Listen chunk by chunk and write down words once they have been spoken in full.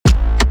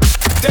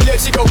That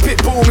little Chico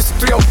Pitbull, Mr.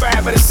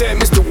 305, and it said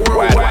Mr.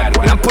 Worldwide.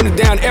 And I'm putting it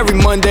down every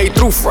Monday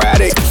through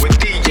Friday with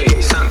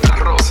DJ Santa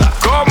Rosa.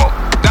 Como?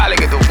 Dale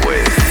que tú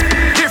puedes.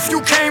 If you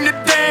came to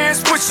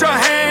dance, put your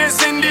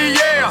hands in the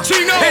air.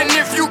 Chino. And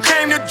if you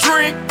came to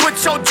drink, put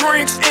your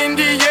drinks in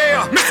the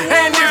air.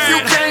 And if you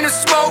came to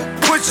smoke,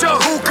 put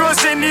your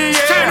hookahs in the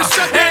air.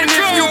 And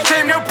if you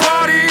came to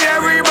party,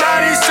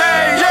 everybody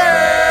say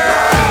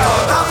yeah.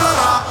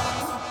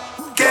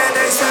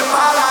 Quiere irse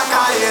pa' la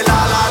calle, la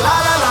la la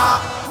la la.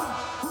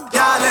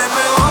 Ya le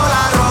pegó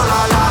la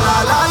rola, la la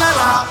la la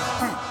la.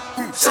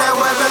 Se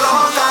vuelve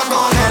loca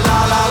con el la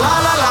la la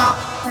la la.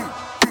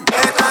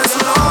 Está en su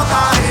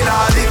nota y la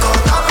disco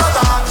está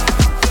explota.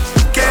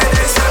 Quiere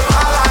irse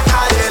pa' la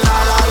calle, la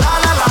la la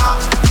la la.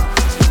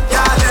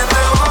 Ya le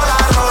pegó la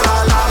rola,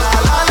 la la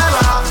la la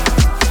la.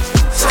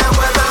 Se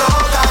vuelve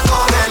loca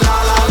con el la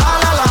la la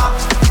la la.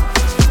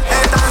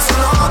 Está en su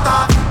nota.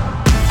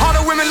 All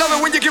the women love it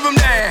when you give them that.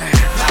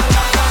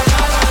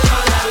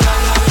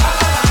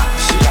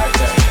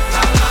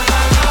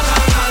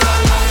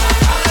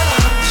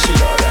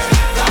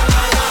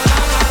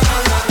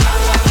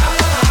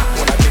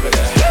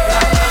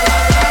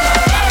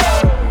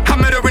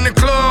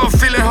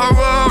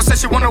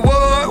 She wanna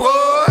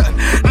what?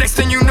 Next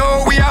thing you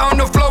know, we out on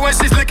the floor and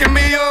she's licking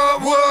me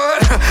up, what?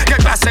 Qué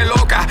clase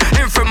loca,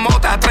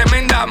 enfermota,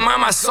 tremenda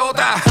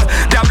mamazota.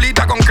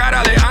 Diablita con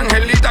cara de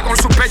angelita, con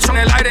su pecho en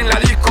el aire en la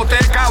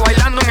discoteca,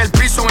 bailando en el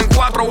piso en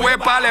cuatro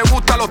huepas. Le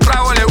gusta los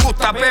tragos, le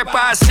gusta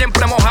pepa,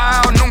 siempre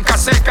mojado, nunca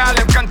seca,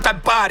 le encanta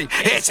el party,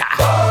 hecha.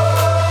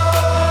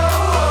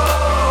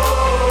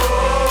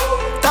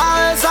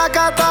 Está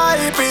desacata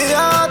y pide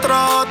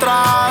otro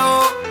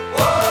trago.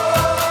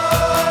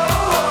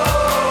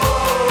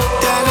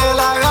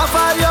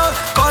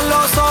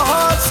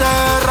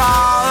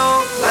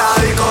 La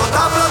disco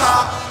está explota.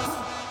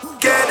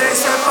 Quiere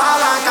irse pa'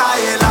 la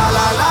calle, la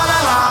la la la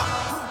la.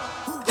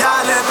 Ya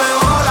le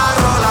pegó la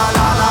rola,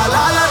 la la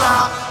la la la.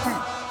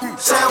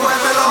 Se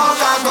vuelve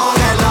loca con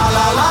el la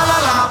la la la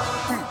la.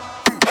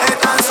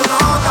 Está en su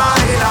nota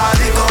y la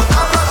disco está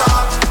explota.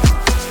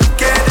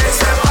 Quiere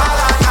irse pa'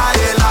 la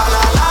calle, la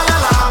la la la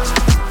la.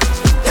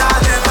 Ya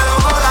le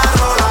pegó la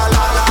rola,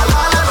 la la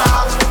la la la.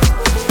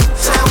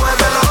 Se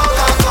vuelve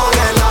loca con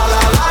el la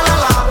la la la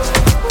la.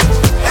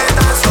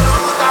 Está en su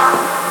nota.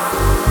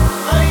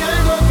 Hay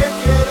algo que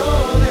quiero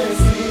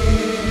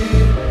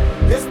decir.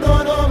 Esto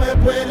no me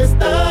puede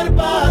estar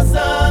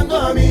pasando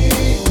a mí.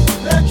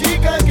 La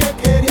chica que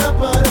quería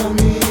para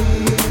mí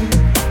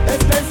es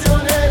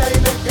traicionera y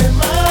me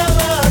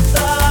quemaba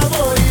hasta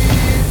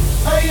morir.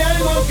 Hay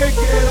algo que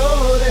quiero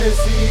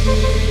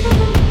decir.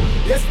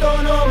 Esto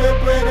no me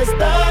puede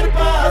estar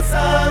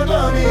pasando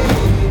a mí.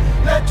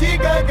 La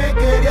chica que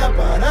quería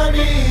para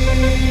mí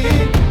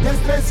es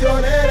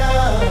traicionera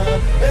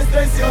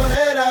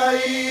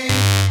y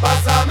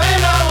pásame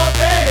la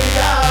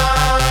botella.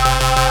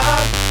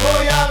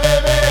 Voy a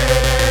beber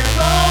en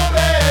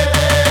nombre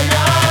de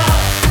ella.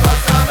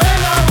 Pásame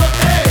la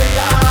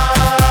botella.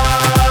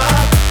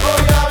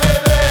 Voy a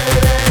beber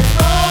en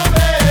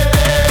nombre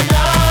de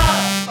ella.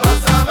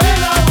 Pásame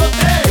la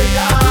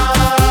botella.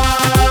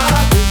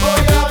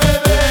 Voy a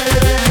beber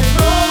en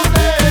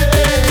nombre de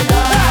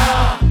ella.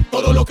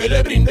 Todo lo que le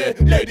brindé,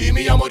 le di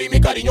mi amor y mi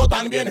cariño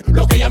también.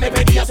 Lo que ella me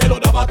pedía se lo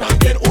daba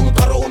también. Un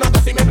carro, una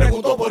casa y me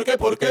preguntó por qué.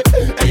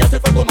 Ella se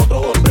fue con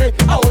otro hombre.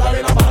 Ahora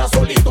de la barra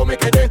solito me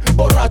quedé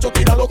borracho,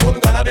 tirado con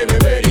ganas de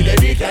beber. Y le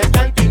dije al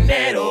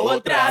cantinero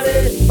otra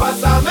vez: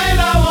 pásame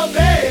la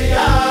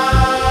botella.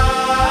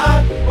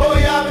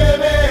 Voy a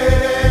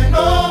beber en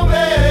nombre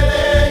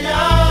de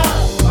ella.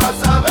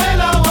 Pásame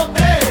la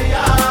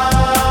botella.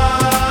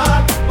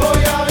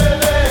 Voy a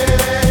beber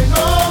en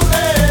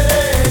nombre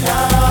de ella.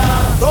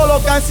 Todos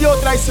los que han sido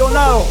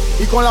traicionados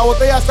y con la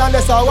botella se han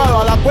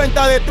desahogado, a la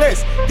cuenta de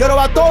 3 quiero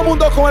ver a todo el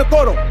mundo con el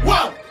coro.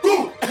 1,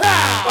 2,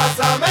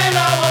 pásame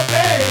la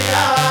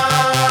botella.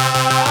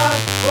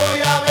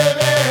 Voy a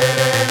beber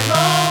en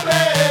nombre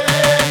de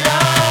ella.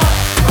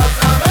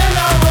 Pásame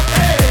la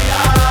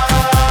botella.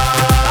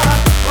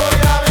 Voy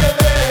a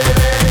beber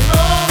en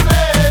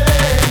nombre de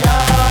ella.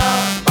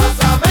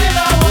 Pásame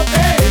la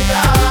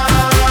botella.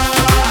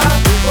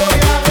 Voy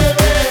a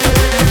beber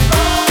en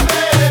nombre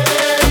de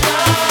ella.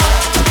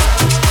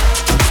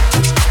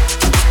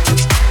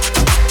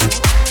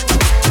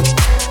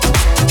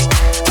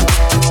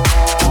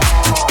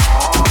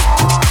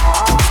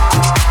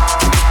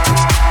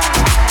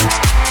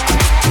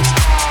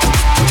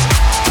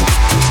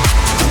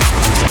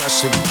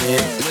 Brush a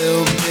bit,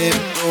 little bit,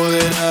 roll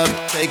it up,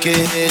 take a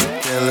hit,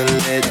 feeling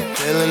lit,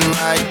 feeling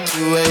right.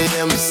 2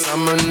 a.m.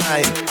 summer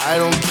night, I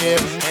don't care,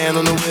 hand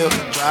on the wheel,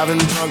 driving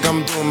drunk,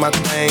 I'm doing my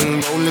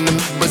thing, rolling the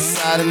mid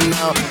beside and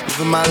out,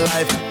 living my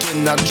life,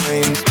 getting out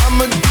dreams.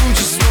 I'ma do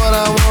just what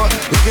I want,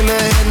 looking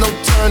ahead, no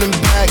turning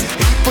back.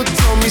 People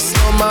told me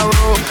slow my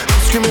road,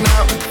 I'm screaming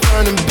out,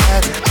 turning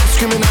back. I'm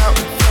screaming out,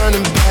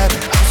 turning back.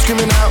 I'm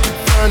screaming out,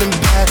 turning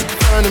back,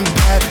 turning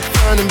back,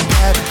 turning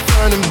back,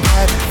 turning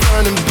back,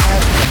 turning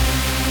back.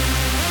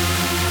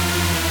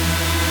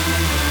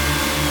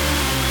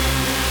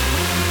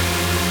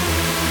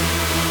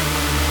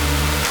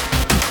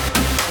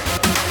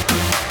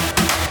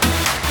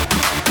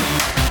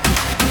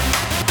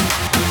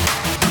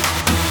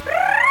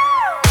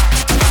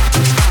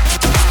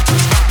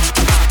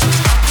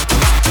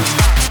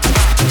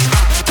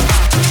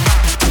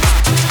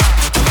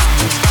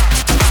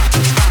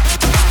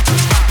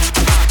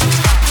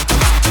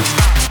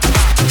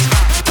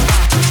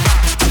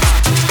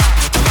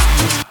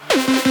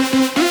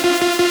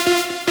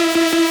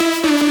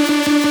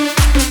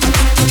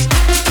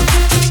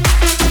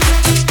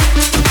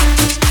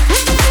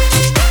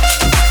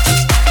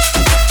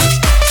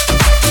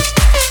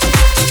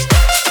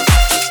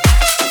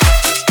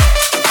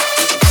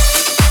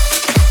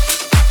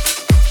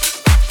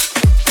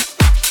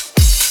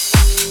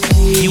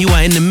 You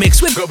are in the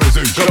mix with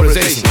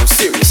Globalization on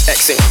Sirius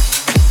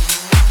XM.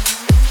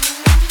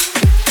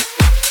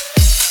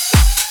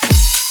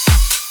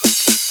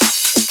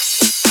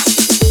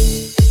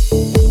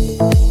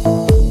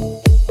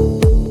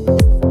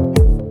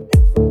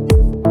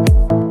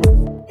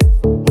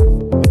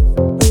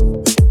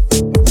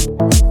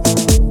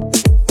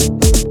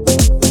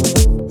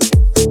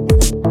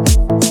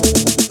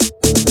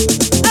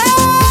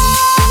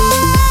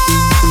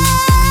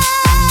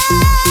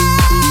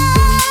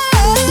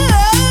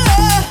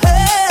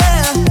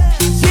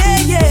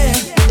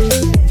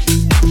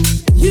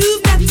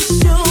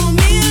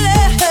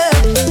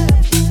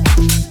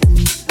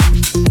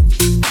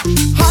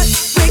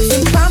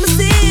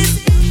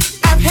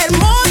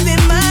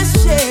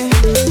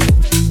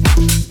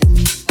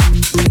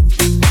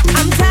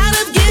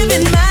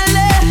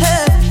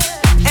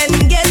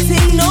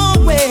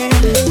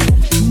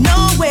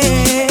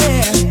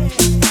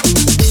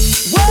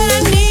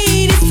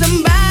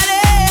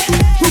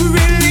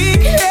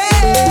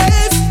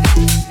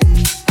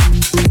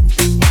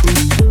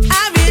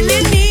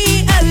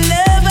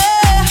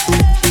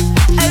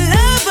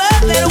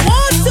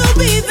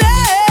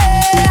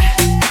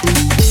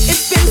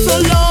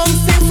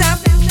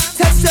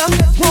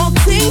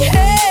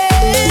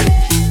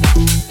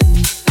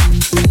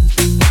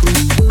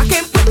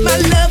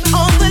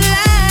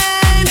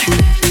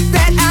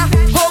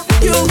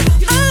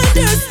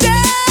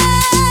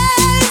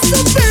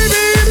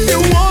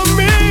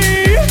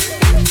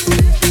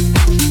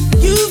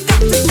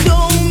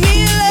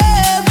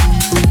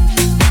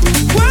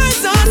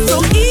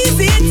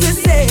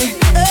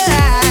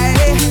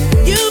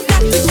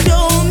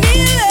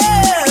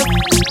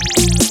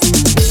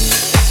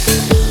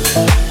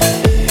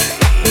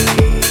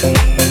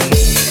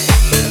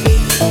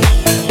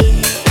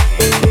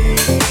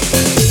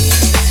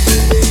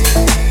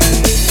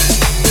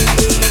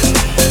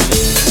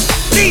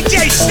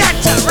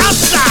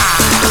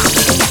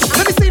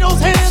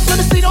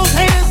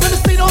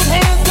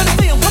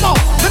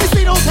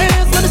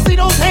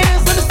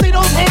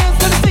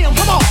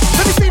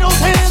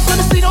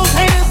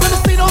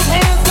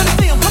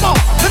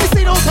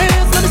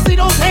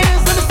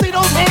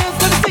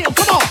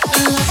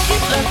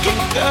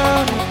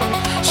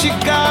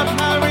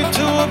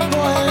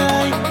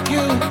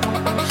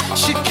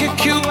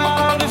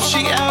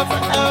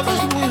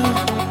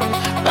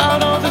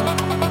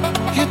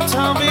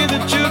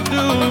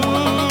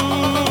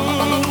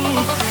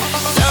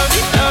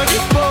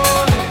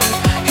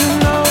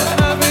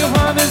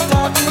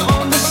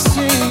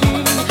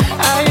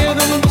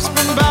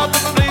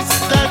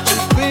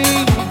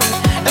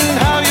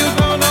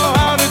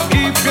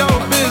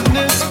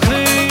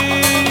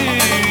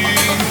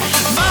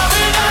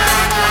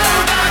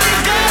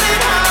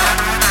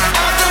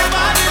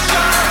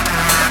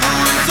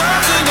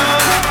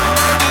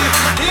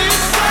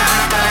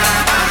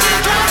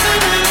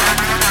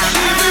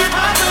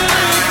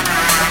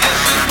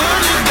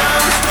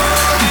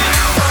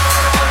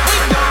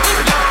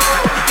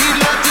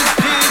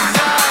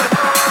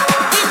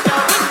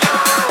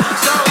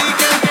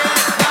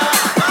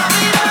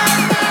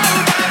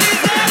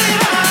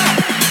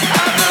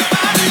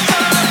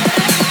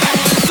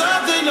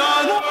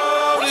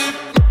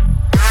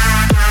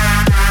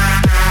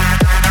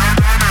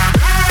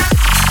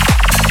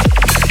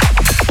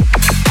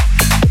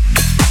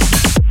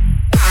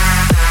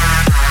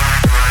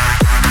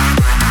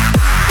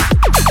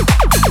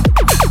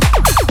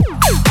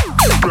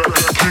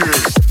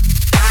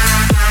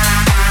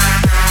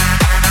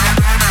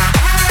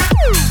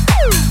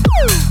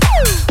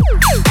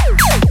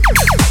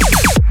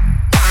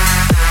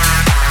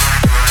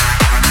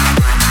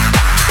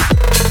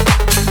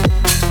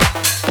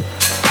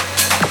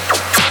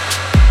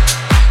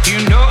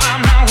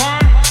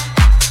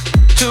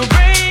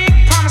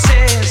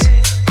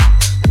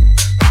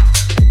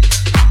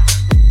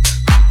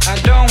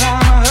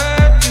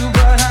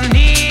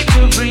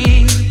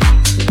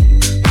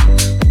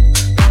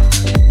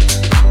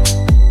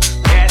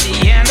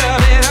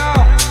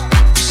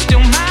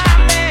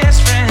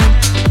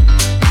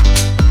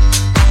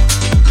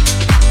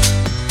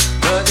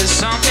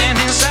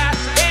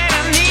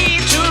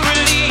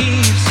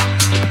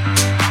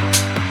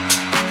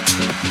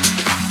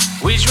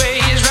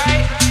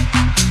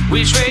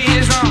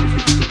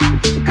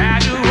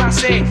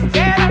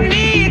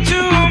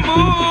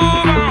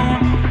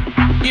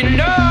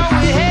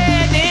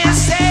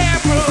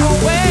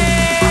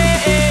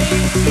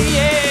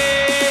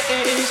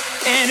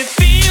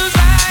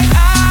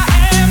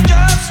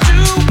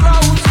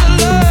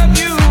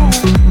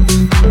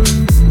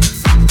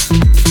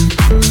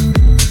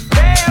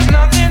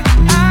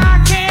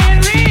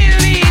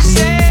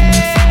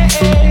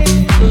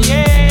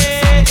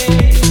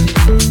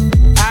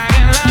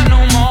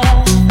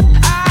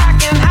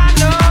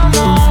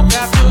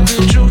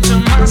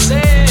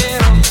 Say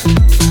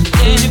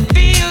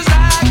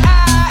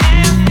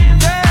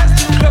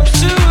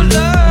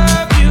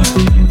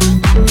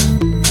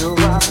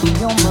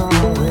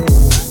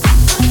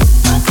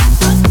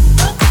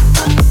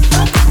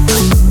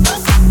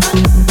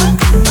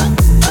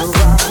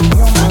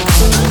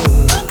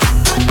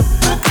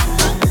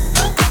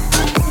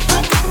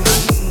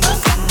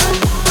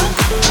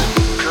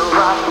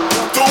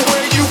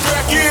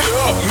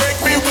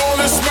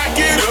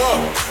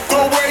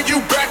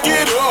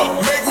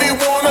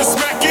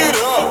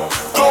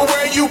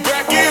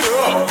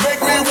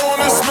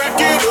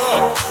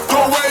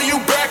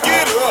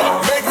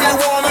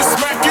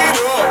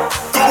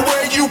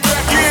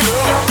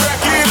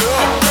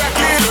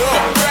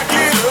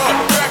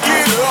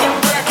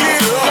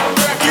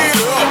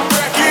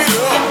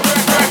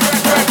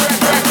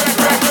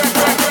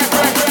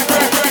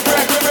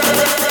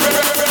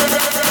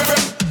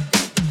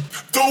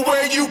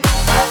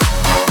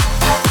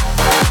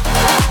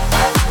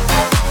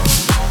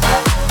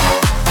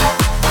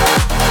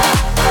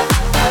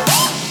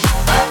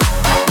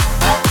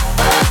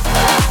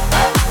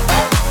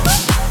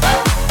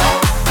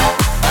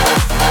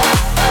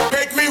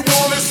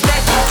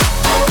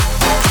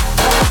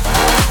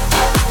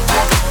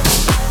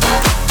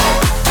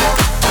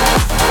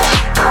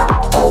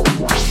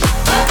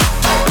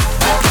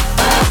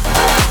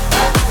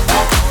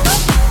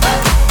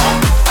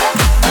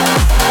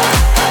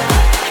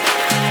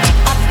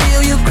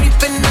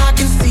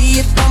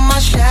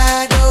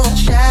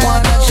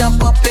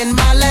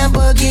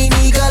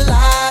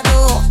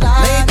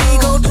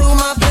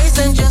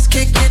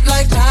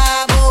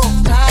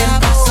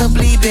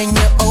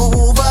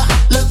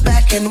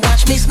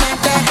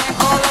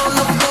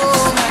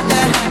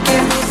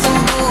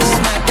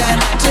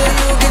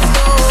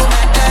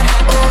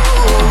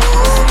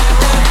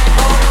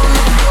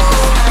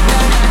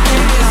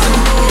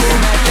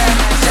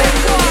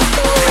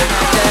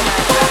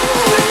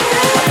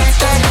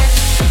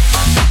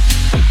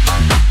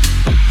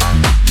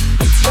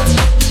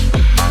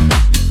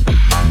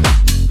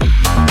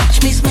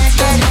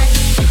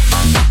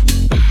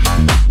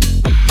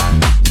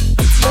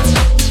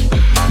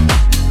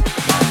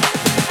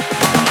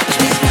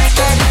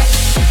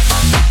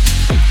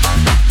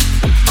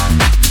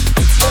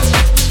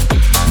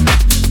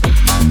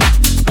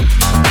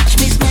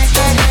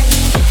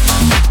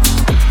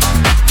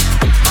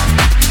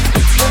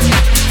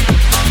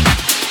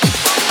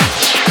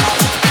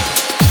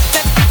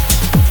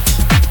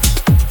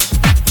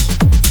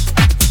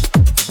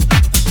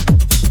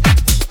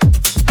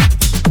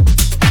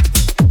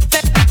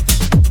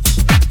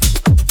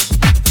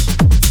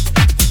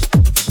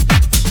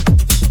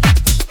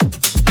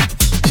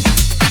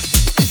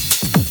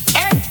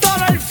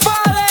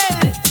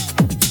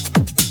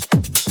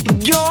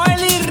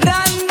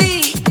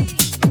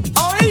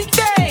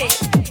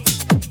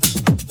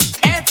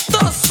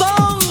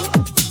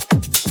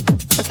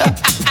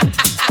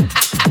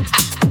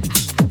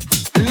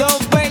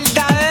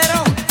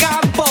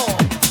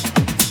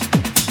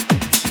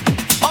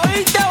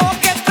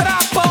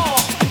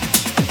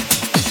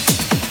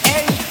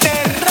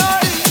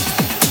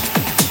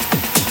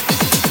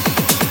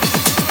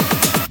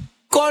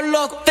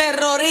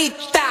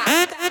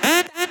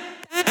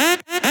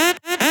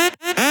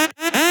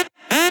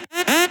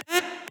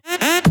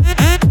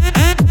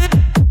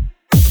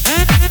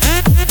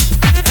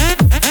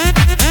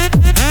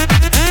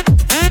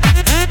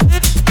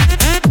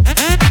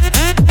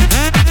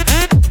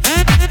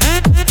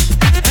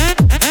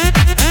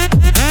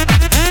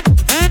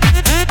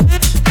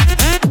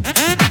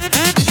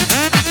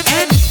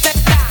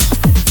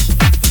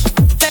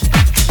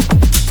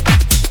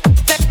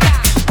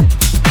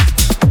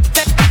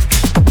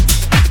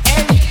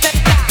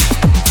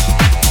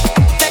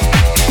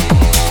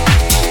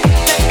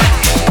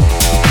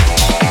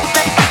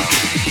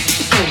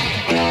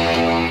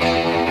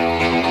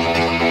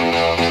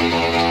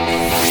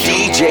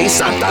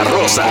Santa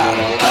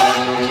Rosa.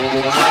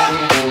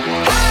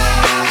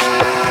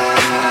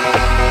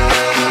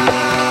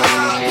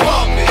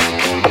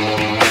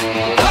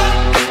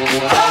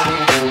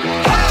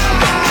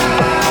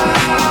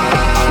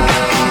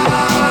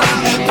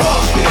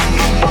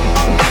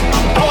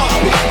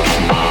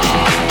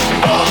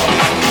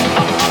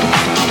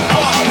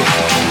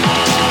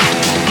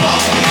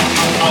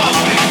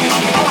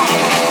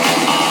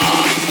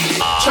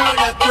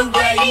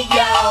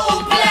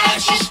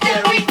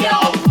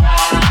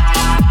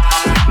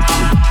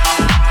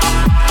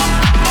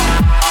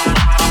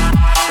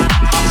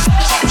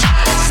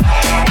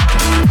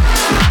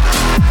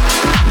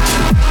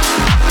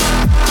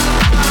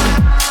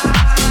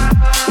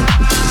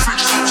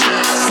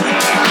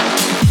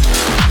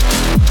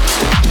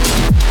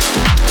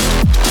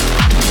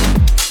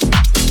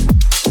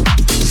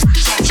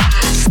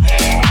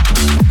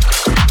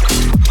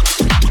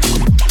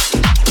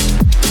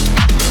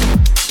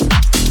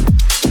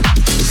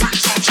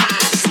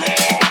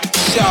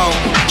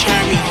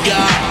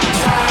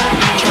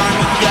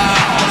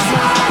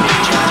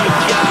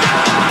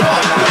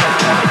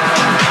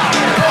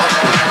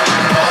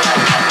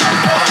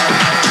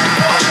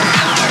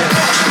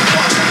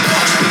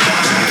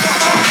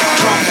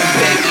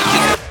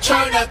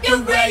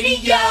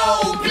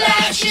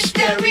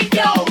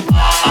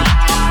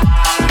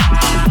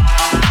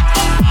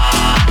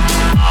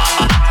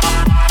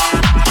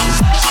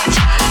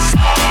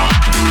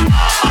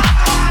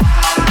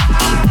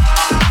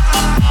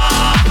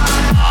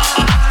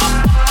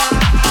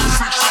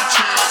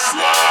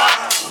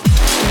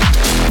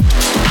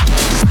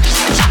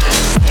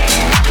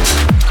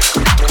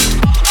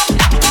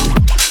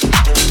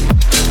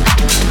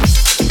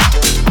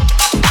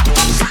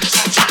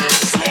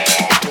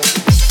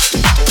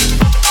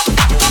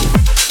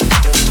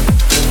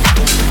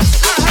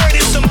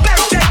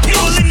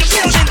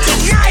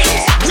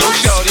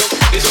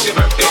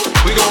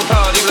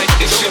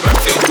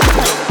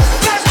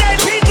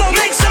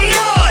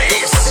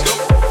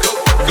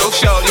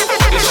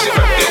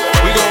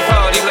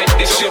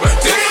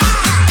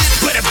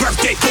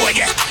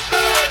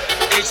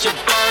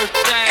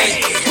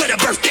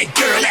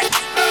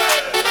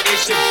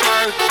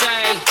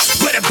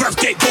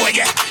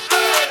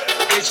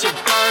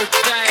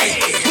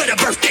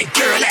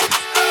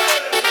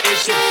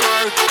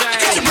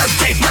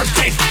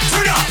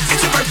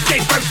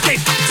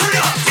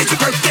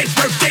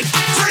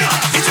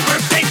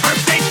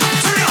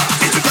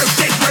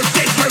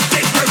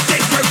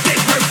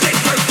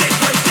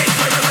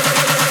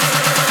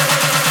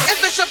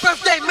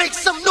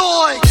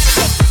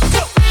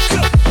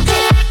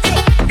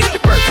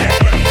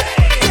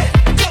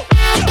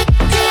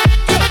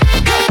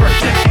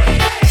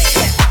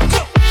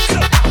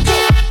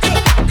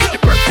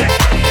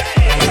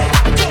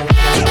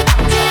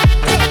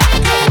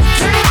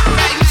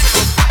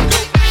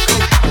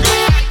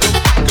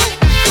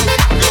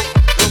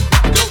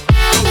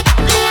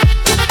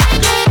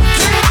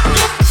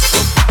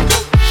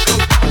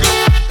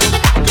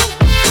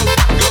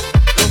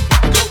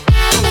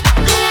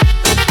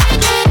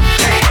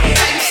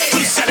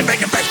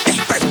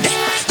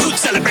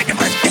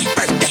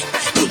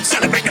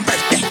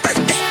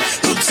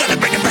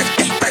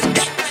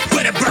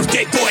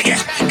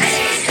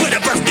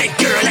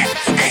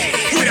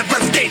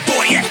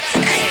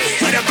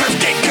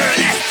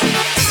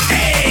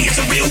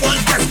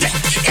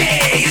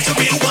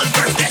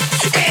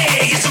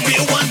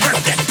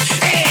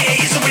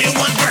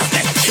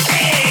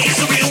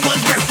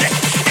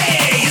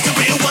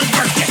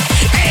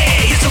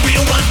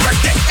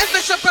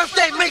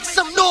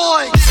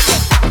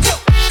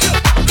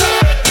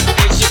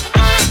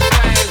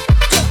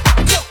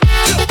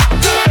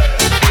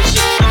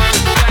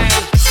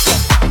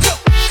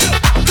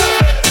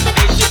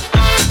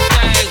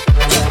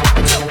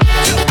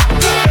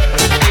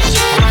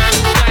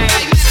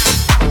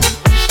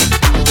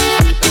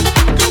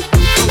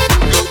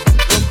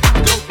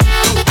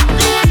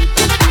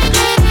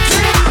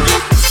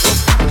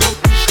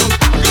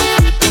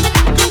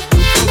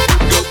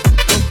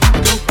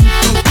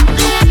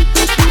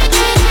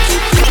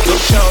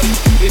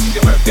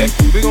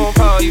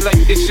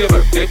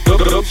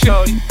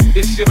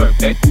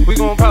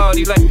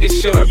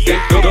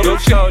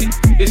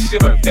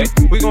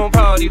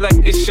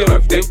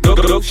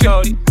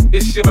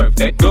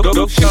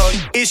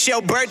 It's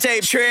your birthday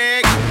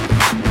trick.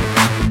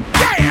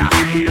 Yeah!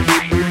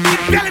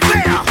 Belly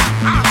Bear!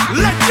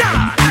 Let's go!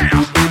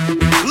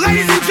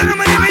 Ladies and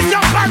gentlemen, if it's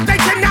your birthday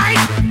tonight,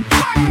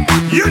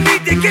 you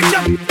need to get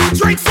your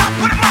drinks up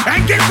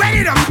and get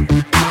ready to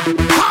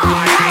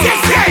party!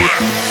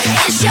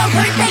 It's your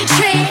birthday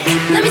trick.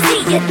 Let me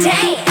see you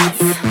dance.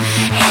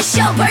 It's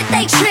your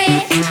birthday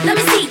trick. Let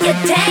me see you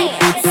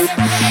dance.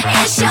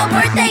 It's your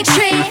birthday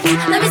trick.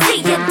 Let me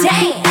see you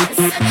dance.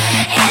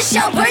 It's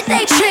your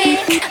birthday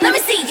trick. Let me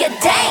see you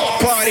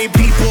dance. Party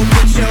people,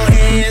 put your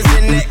hands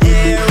in the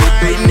air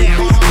right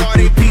now.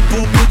 Party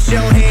people, put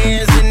your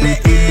hands in the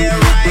air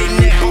right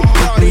now.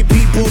 Party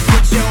people,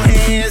 put your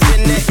hands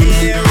in the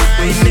air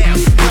right now.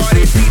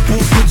 Party people,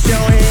 put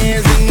your hands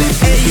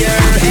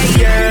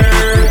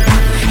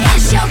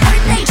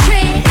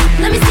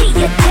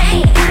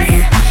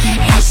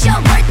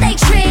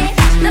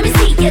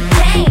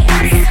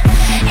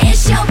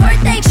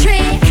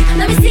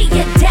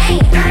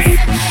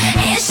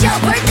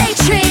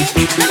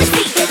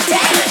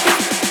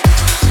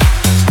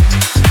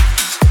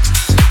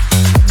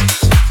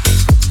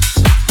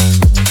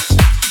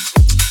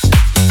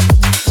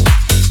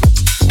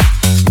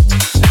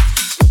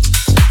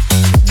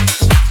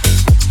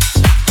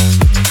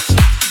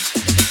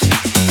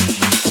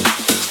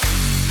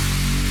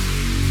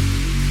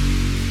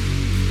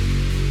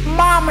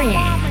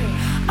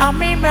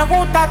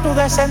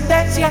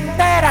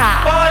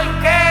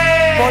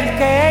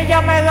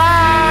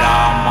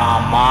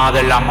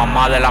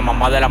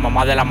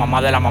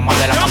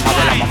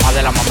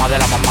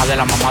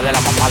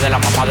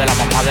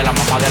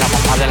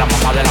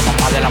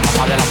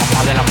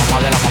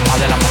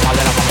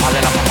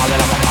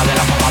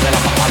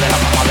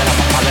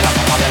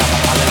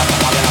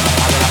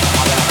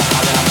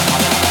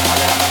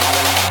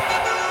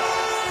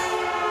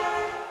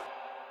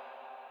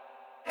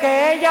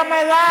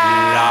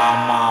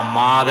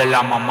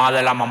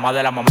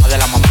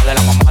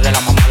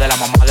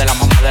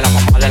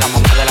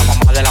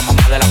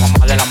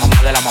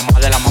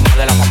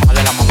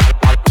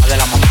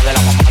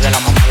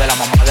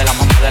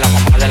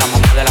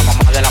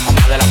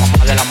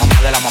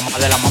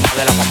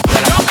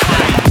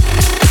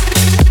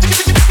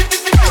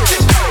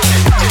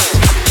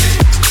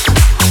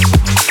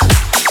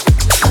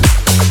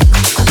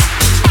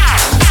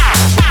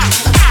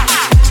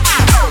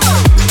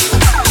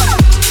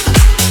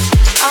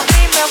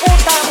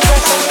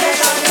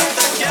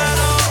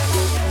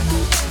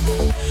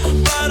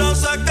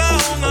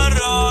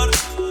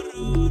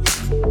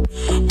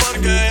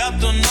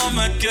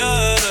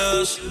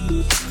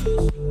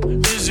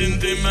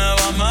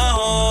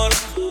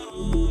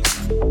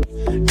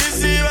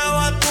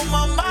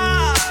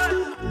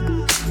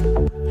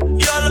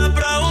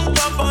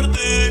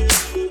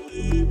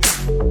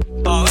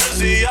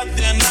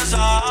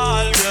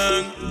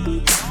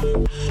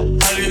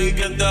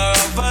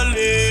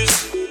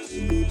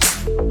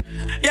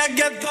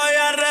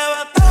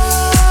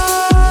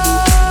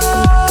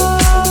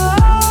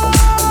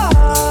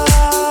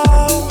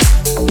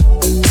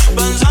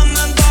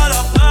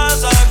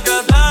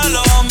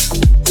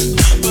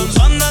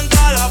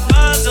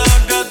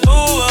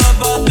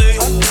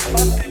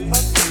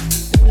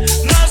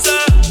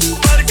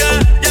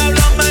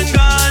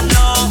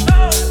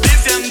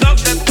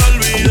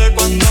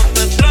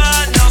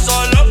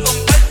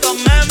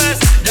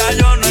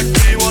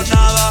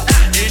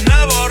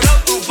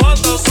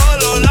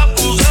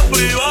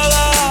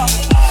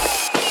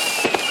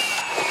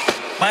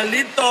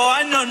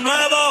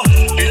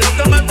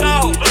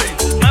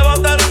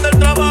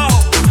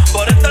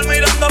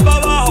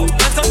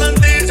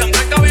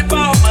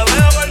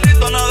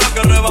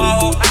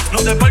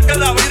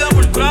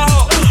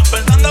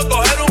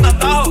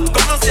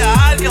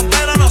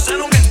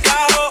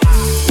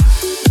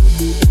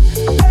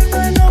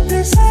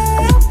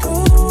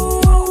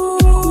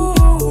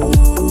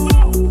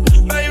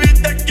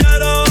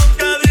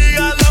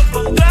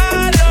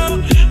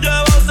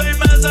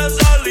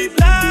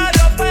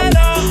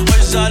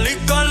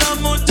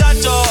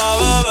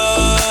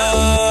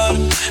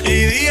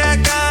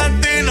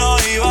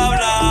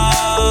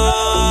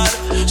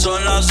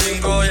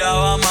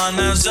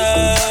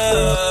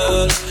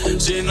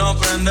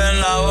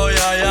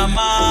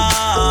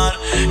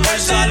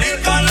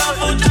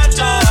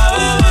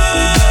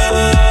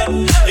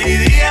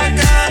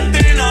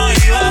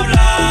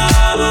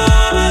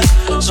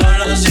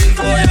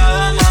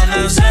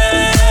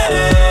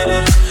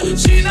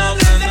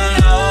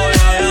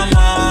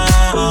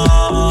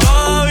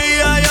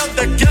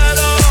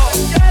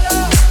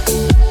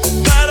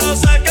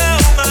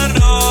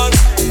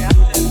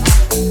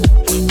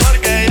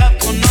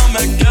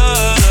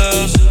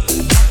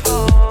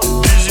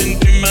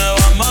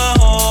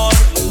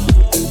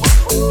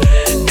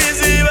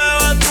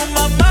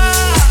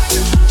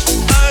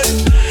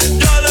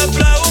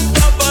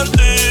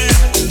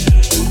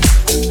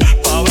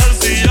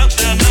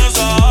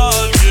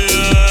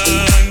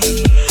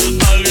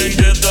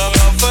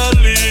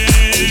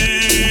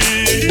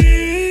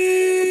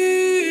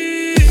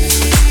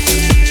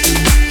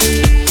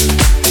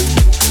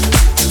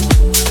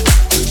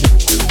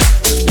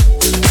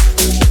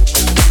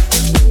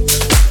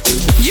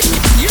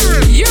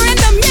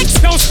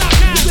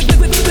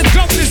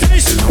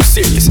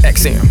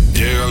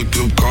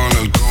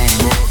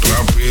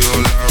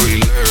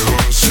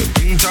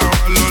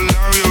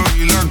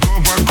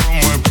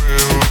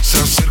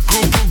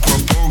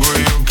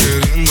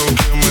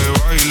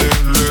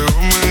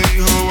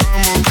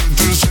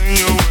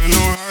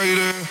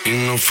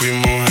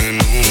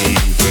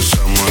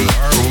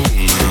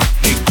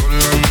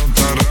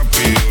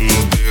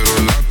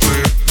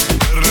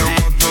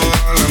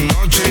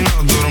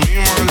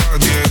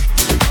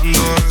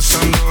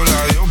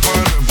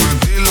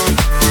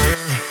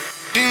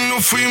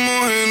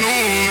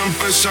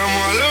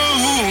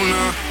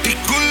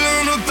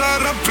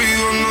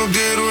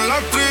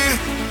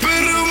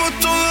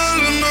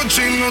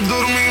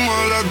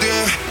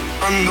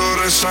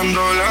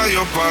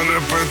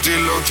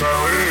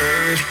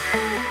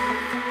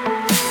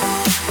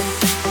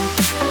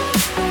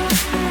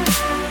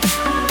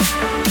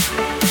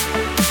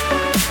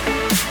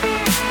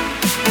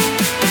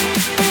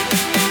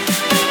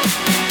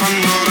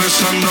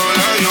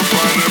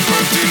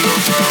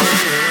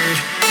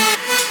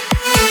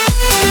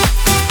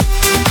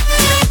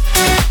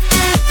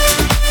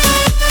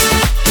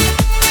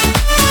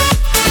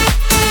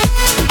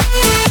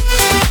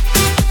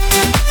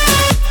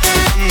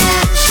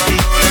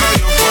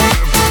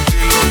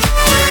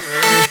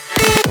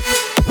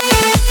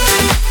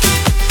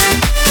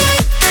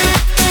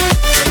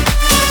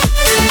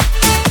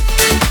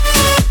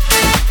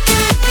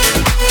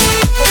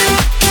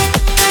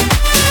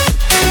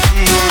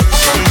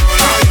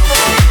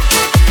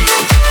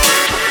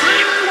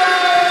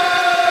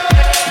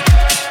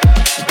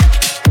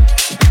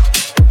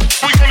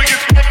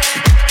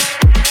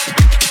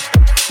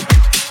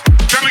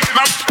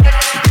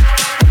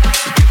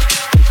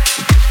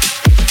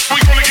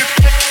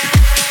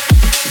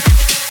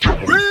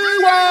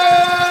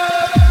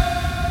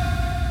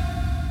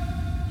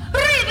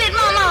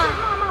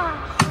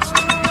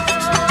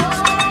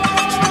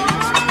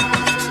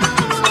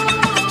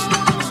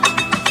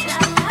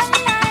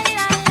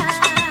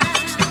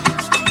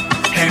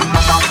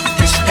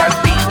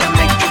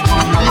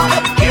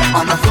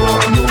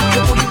move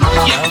your booty,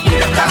 mama. We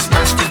the last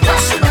to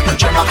dance in the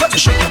pajama to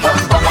shake your bum,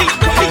 mama.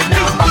 Come on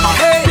now, mama.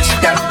 This is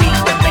that beat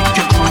that make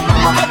you groove,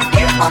 mama.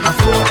 Get on the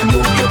floor and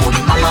move your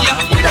booty, mama.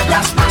 We the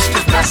last to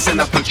dance in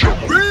the pajama.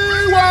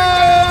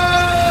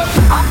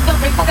 I'm the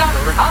big down,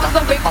 I'm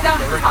the big down,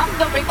 I'm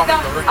the big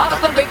down, I'm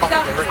the big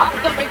down, I'm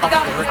the big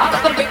down, I'm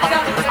the big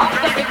down, I'm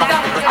the big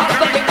down, I'm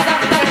the big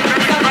down.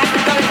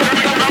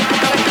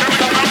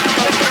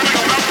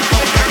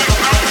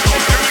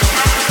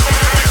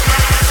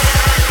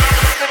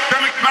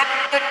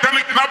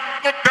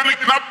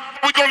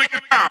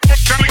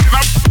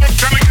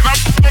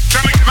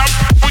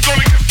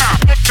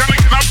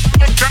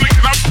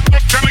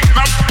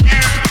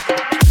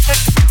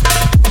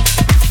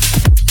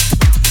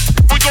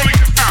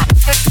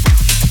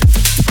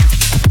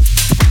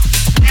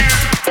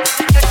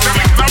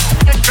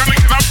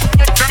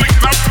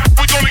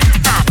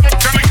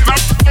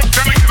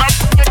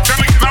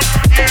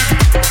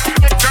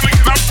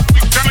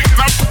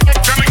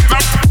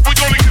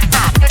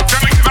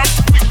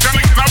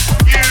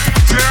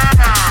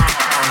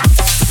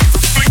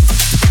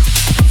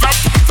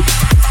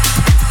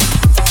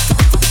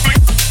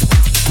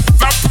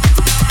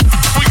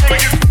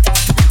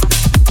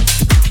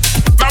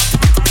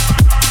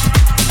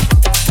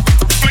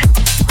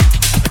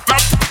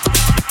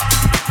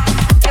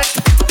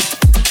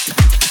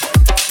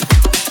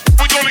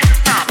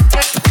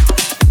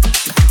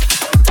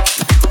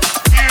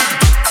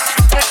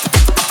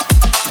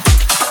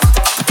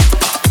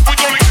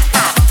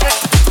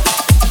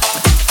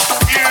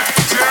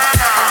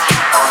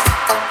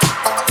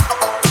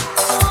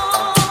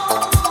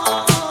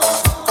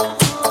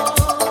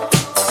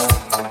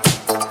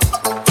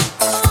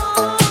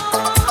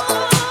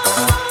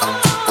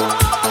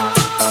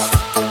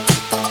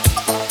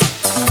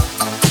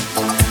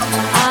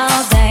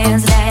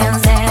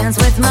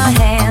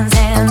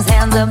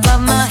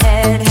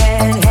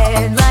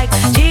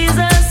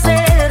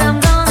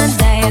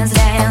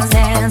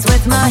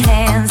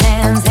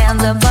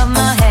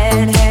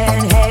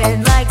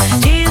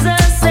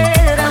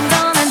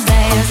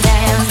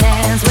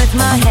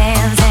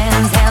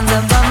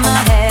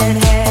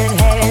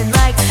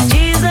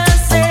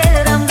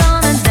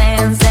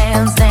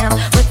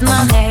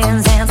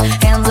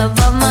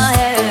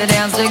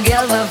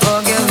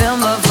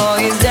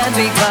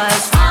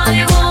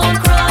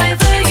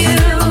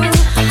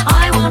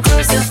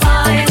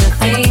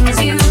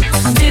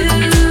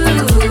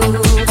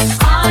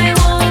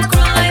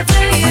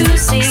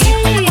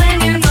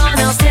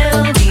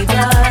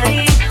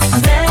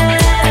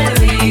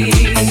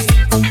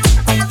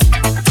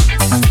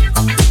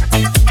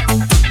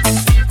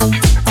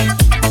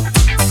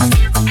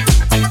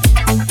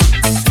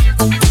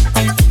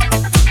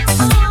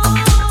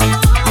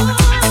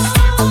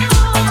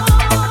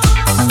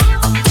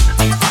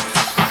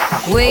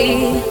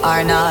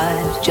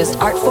 Just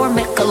art for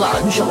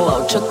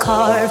Michelangelo to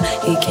carve.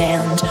 He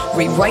can't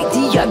rewrite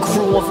the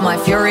groove of my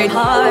fury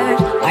heart.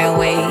 I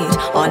wait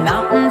on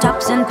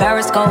mountaintops in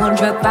Paris,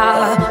 contre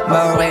pas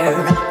mourir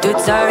to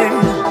turn.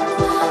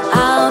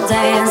 I'll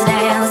dance,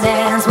 dance,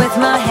 dance with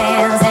my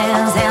hands,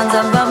 hands, hands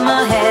above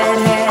my head,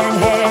 head,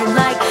 head.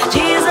 Like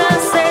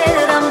Jesus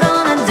said, I'm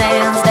gonna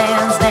dance,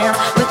 dance, dance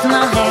with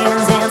my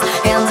hands, hands,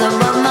 hands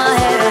above my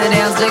head.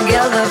 Dance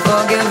together,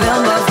 forgive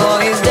him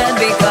before he's dead,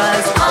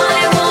 because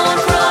I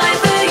won't cry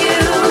for you.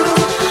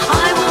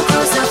 I won't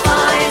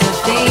crucify the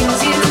things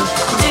you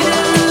do.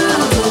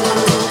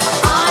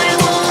 I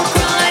won't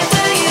cry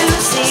for you.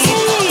 See,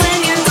 when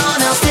you're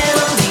gone, I'll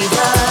still be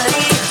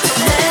bloody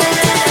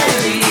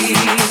Mary.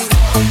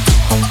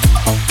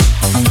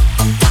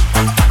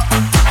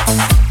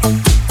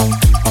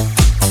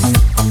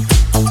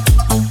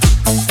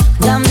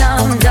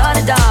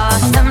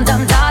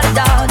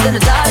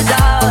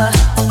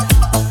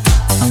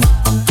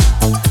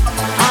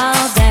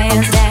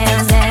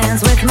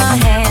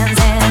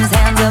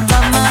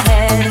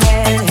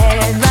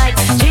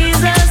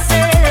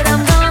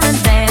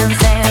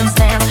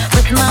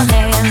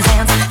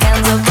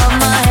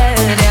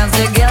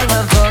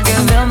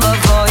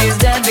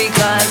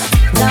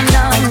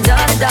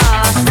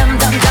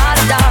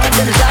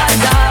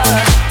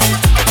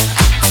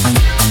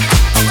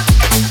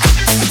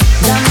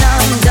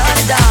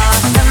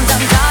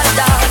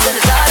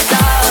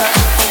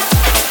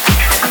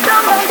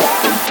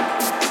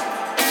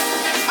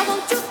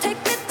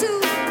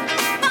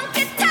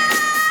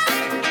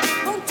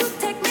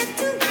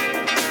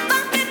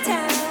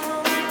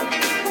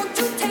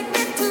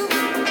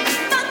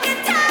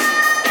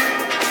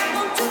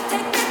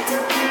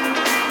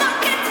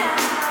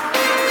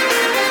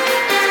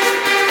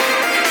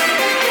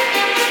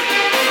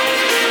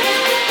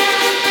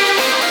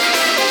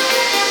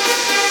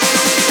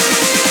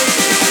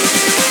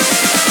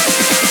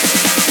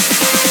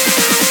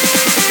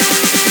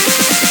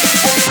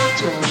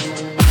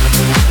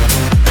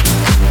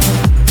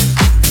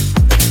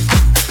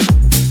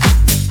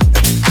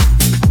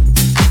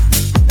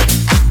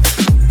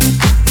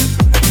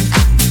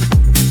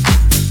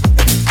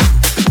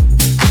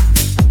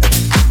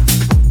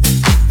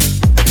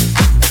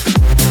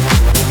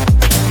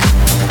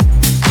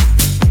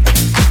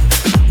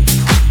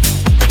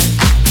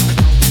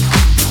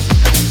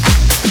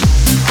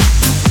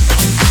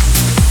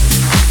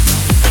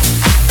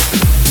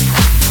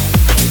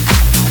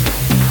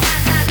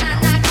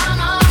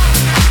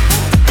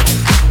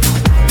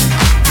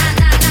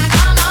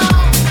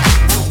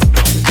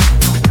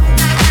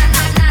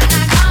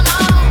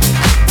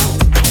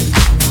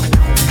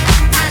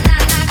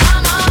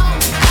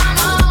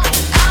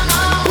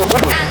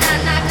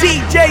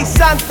 DJ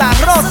Santa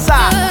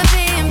Rosa.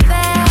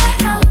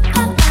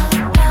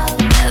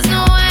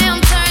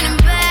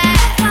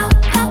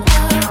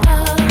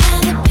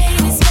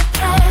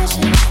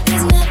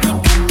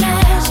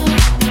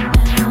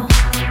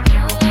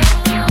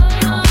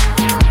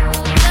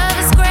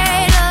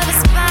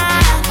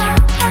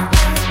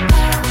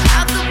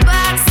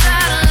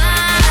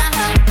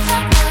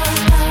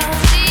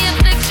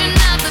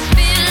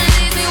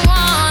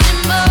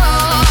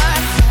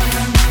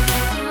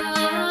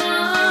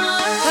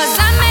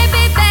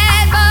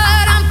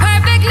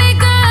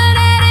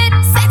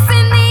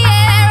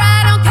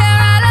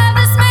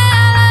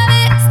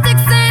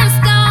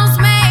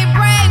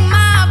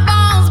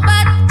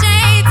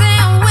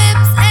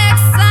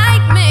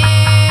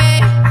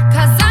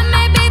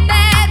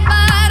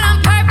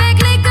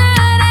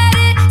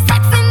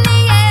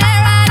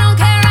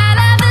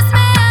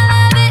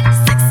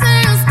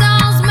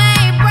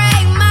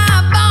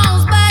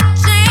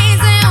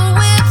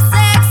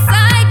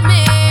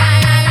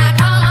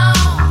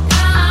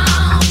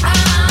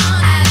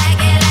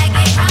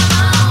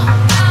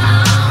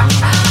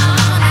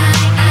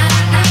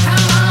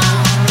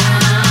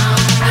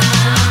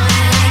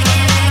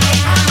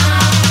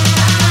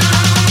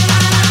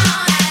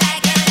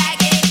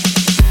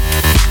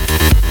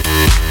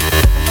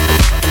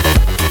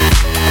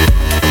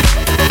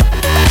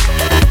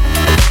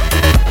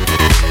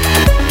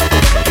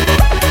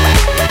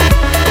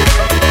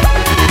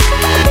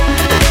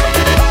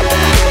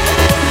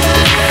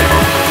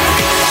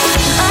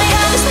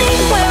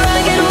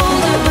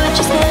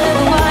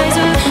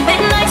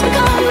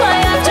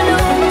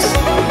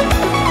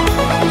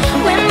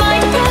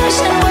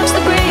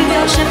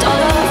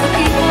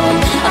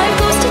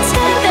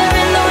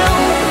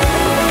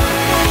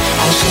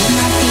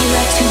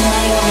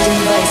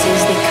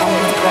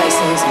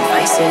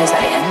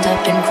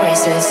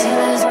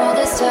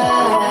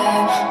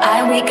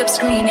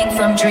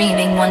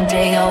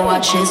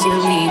 As you're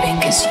leaving,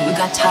 'cause you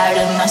got tired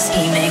of my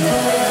scheming.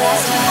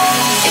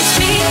 It's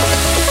me,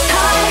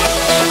 hi,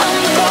 I'm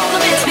the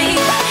problem, it's me.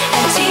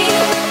 And tea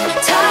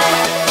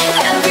time,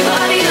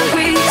 everybody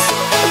agrees.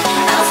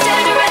 I'll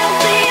stare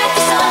directly at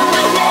the sun,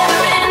 but never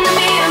in the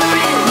mirror.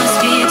 It must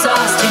be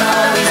exhausting,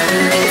 always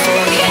moving for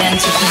the end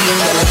to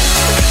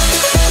heal.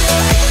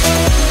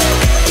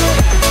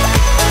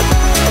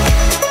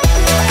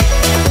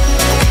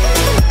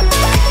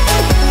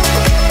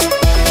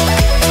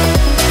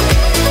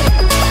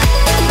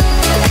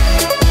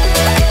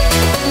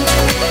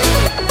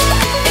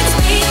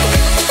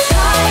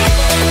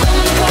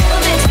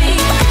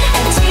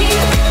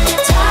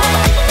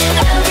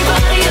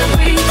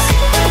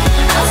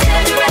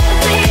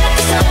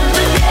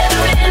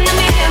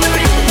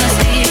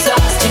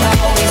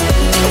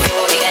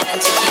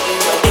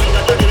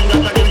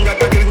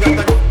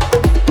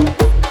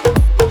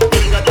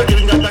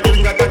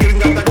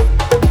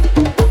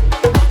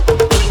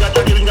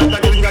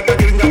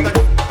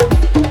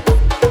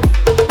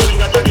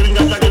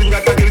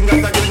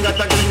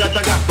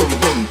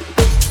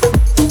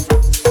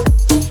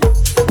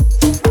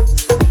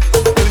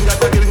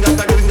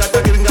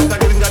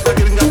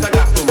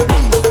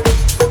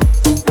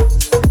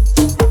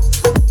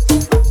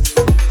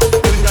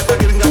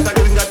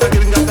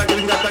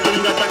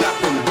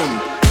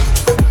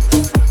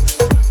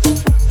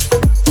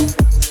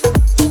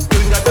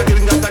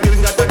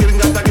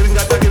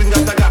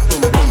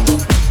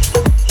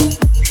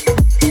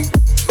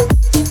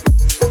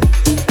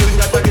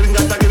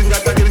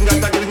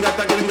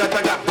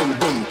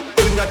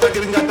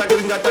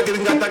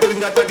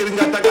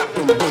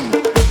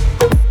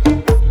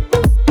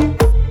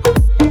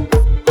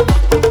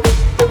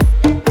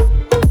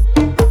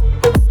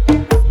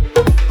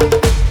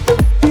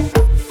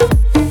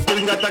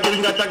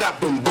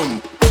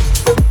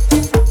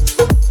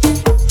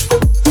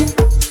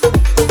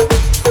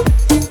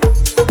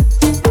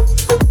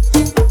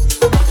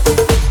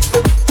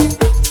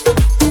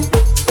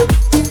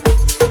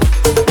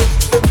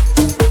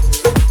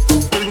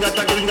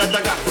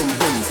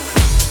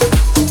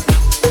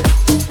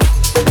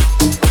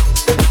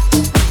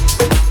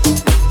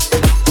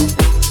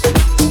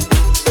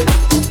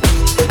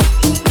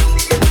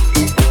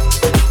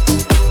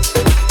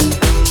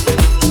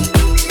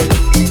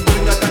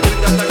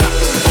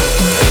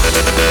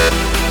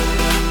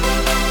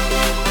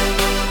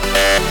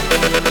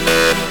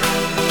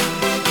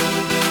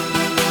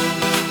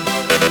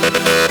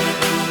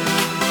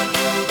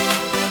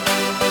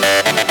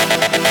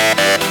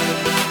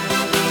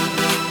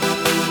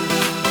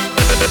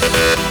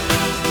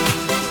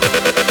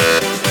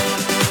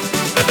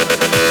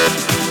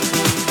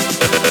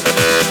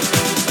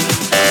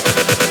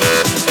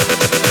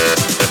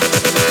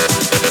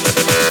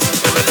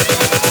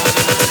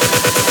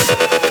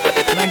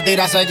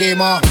 Mentira,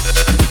 seguimos.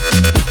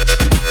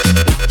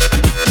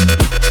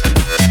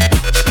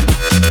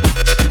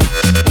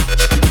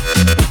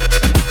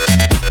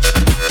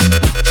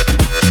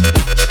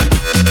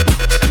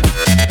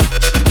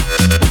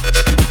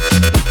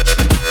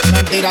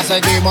 Mentira,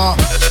 seguimos.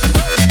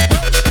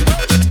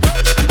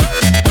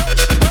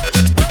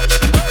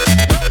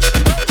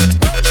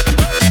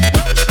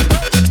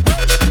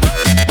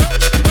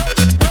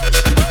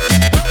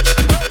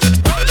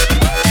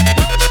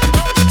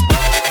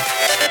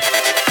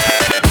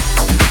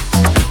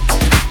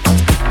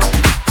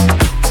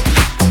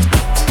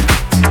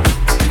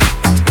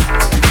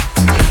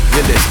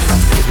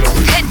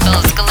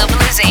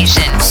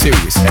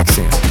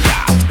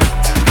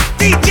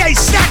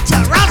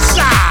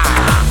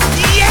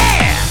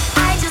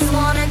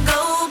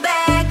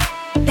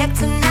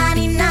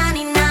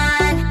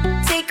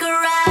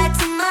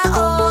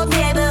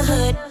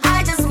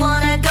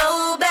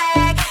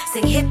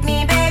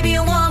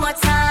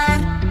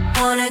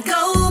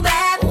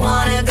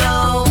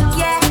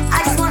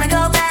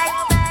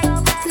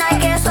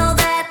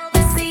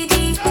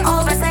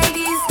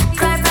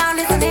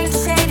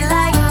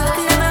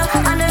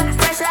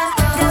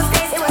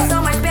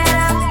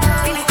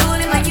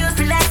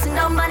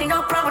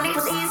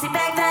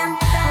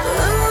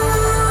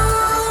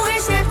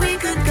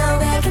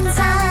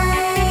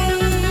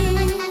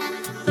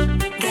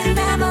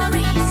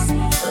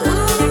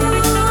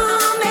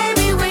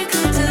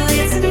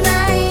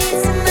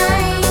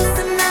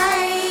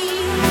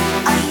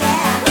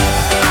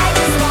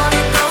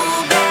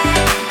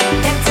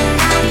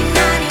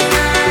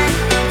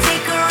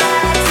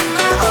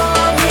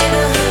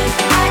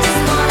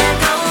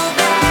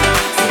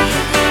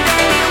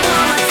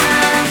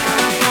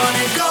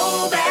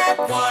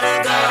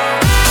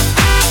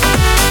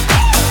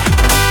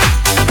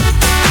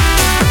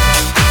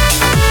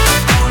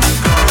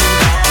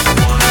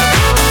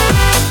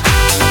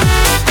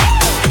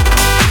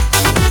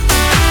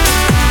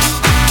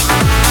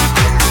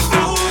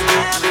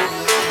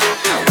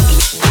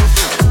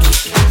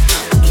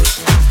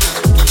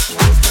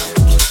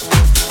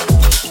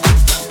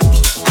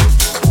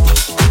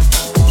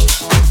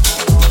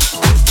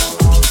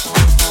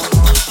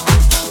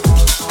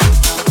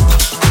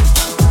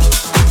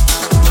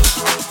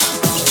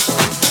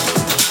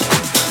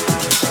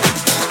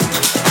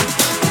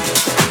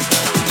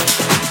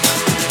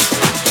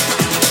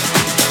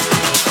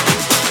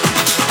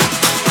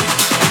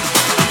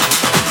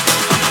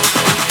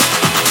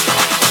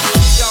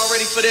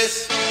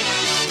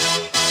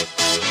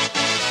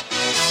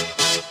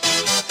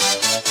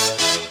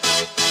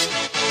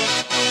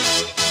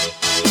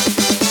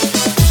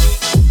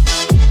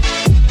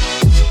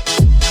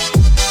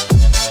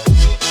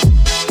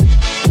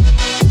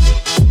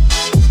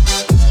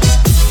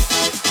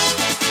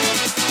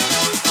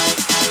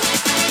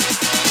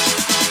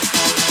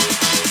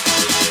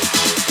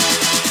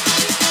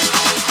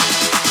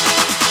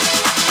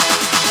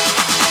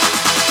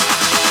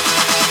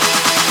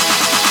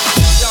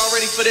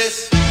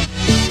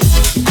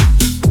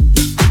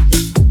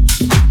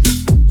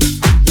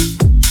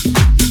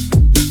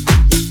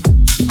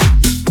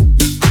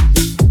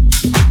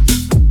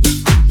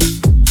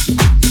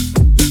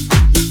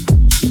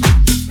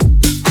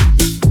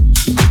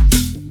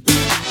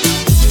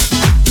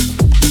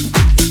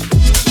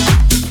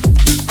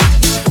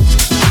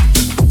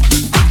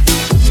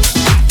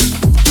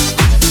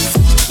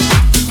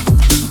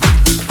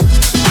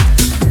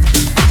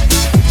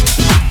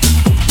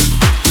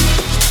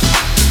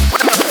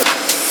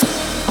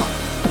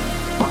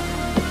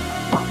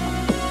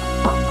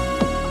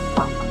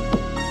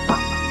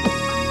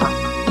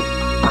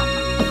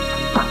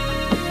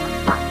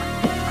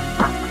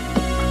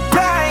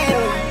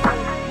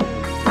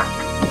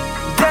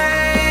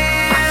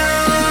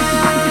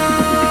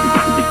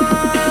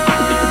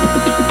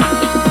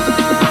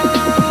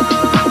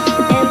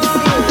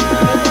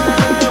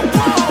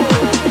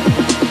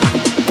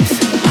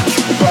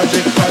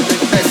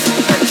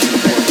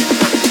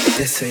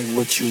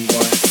 what you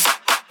want.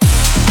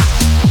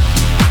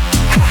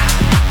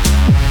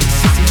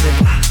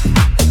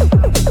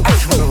 I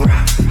just wanna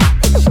rock.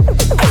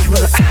 I just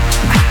wanna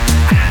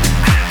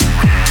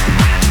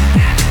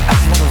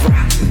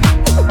rock.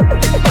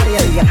 Body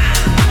out of ya.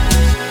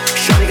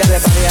 Shorty got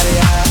that body out of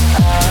ya.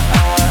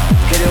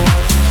 Get it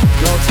once,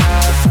 no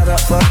time. Shut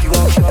up, fuck, you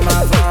gon' kill my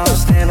vibe.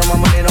 Stand on my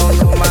money, don't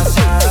know my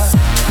side.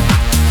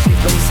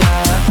 Deep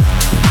inside,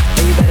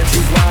 and you better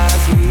choose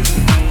wisely.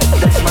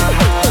 That's my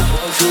heart.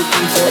 1, 2,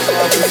 3, 4,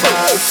 5,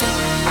 5.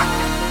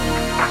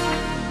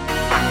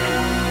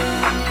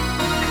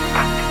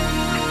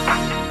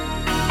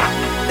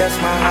 That's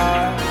my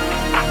heart.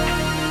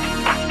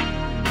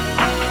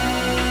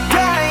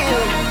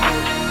 Damn.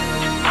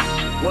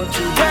 1, 2,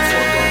 3, 4,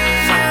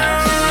 5.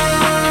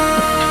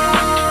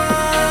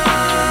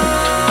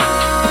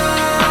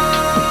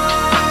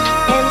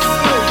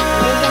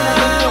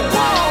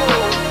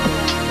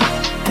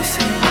 This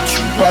ain't what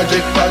you want.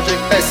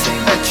 Project, this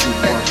ain't what you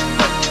want.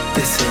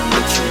 This ain't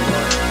what you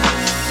want.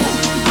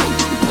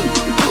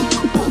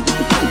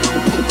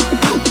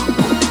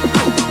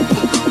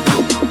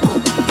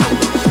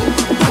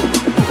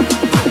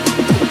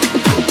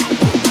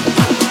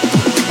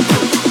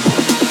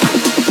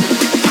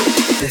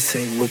 This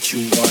ain't what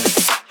you want.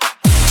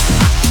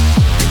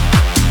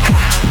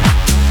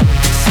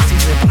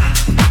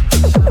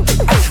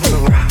 I just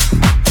wanna rock.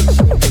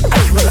 I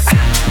just wanna rock.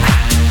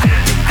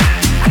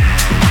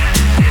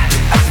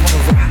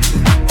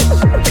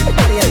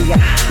 Body out of ya.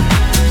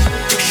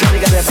 Shorty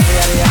got that body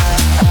out of ya.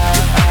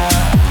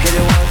 Get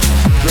it once,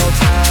 no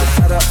time.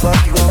 Shut up, fuck,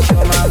 you gon'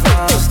 kill my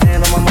vibe.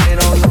 Stand on my money,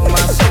 don't know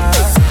my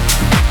side.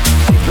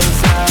 Deep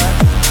inside,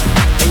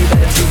 and you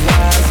better choose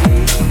wisely.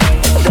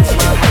 That's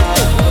my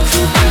heart. 1,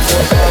 2, 3,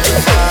 4, 5,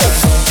 5.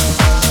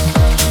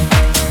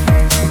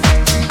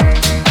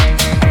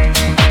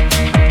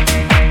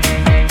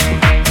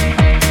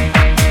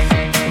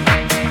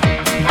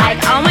 Like,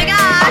 oh my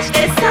gosh,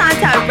 it's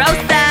Santa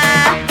Rosa.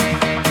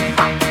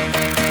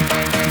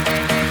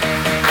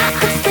 I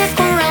could stick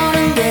around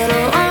and get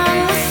along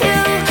with you.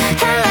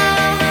 Hello,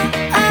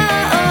 oh,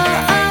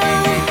 oh,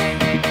 oh.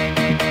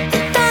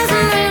 It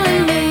doesn't really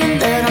mean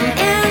that I'm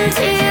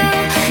into you.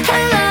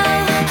 Hello,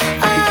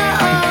 oh,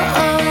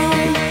 oh, oh.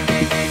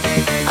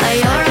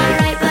 You're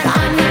alright, but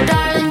I'm your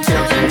darling to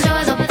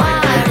enjoy the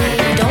party.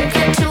 Don't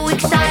get too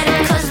excited,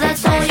 'cause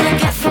that's all you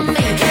get from me.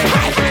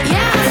 Hey,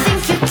 yeah, I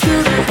think you're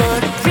cute,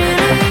 but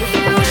really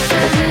you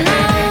should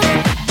know.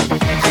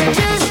 I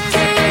just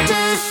came to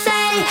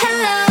say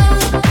hello.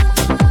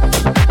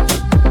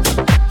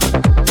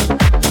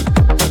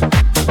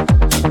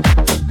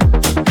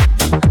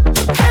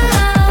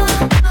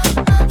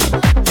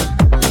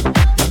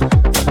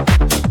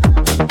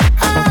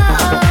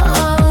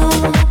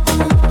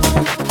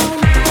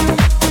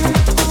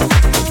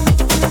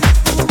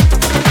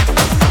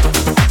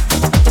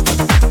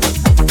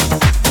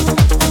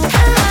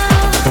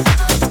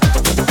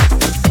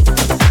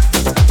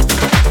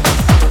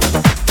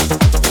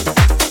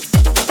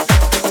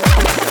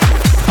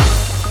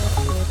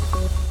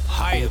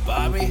 Hiya,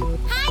 Bobby.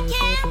 Hi,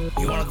 Ken.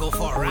 You wanna go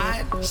for a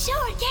ride?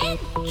 Sure, Ken.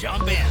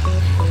 Jump in.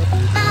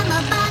 I'm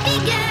a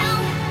Barbie girl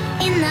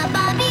in the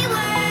Barbie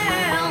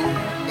world.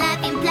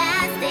 Life in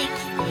plastic,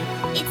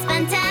 it's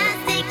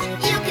fantastic.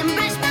 You can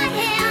brush my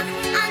hair,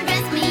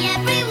 undress me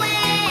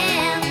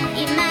everywhere.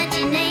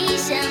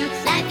 Imagination,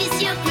 life is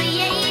your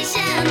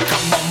creation.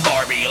 Come on,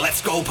 Barbie,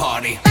 let's go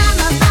party. I'm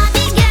a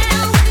Barbie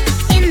girl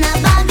in the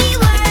Barbie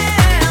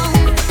world.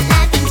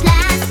 Life in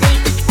plastic,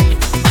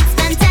 it's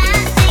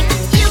fantastic.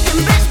 You can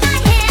brush my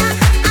hair,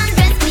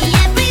 undress me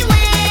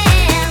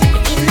everywhere.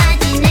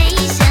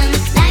 Imagination,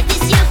 life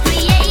is your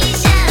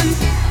creation.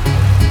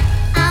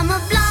 I'm a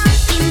blonde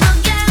bimbo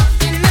girl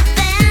in a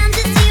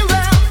fantasy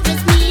world.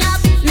 Dress me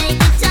up,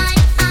 make it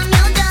tight, I'm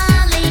your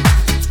darling.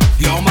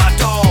 You're my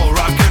doll,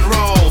 rock and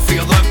roll.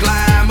 Feel the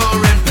glamour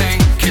and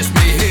pink. Kiss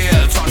me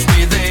here, touch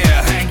me there.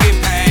 Hanky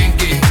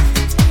panky.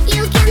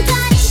 You can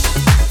touch,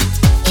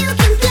 you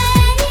can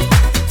play.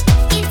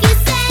 If you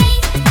say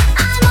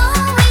I'm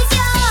always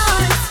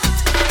yours.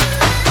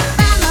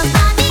 I'm a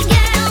Barbie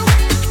girl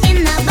in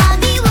the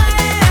Barbie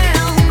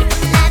world.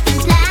 Life in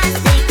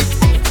plastic,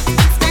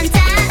 it's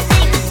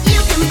fantastic. You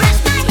can brush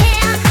my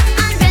hair,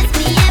 undress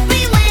me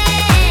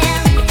everywhere.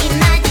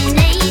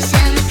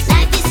 Imagination,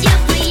 life is your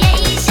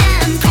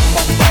creation. Come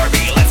on,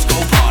 Barbie, let's go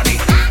party.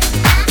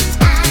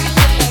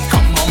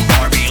 Come on,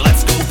 Barbie,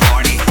 let's go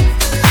party.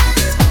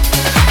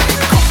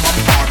 Come on,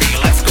 Barbie,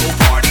 let's go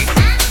party.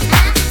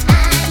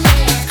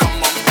 Come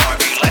on,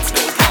 Barbie, let's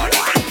go party.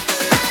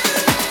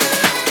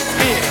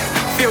 Yeah,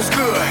 feels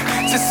good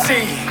to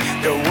see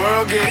the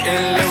world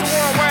getting loose.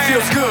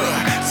 Feels good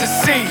to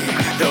see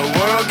the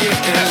world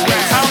getting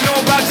loose. I don't know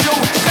about you,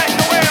 I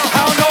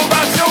don't know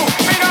about you,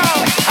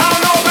 I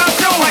don't know about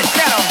you.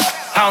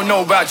 I don't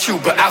know about you,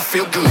 but I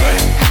feel good.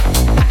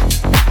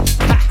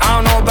 I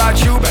don't know about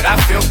you, but I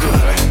feel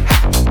good.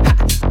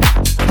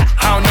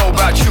 I don't know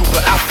about you,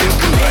 but I feel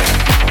good.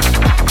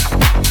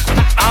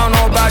 I don't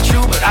know about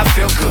you, but I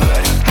feel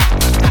good.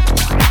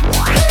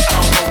 I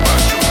don't know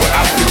about you, but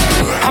I feel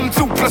good.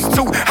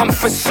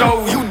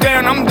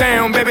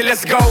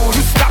 let's go.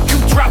 You stop, you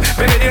drop,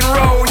 baby, then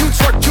roll. You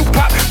twerk, you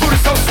pop, booty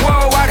so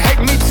swole. I'd hate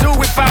me too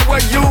if I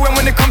were you. And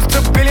when it comes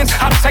to billions,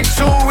 I'll take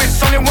two. It's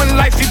only one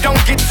life, you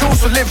don't get two.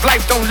 So live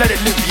life, don't let it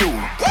live you.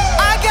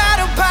 I got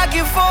a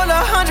pocket full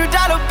of $100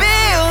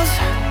 bills.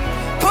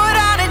 Put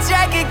on a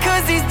jacket,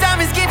 cause these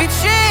diamonds give you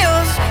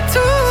chills. 2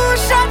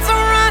 shots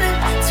are running,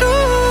 2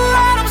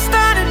 out, I'm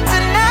stunning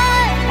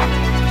tonight.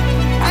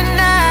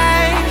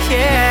 Tonight,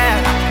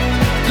 yeah.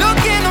 Look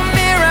in the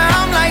mirror,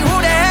 I'm like, who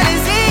the hell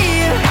is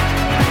he?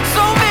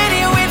 So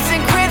many whips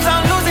and cribs,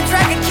 I'm losing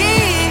track of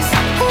keys.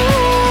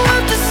 Ooh,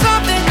 up to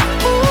something,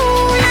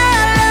 ooh,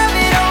 yeah, I love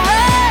it,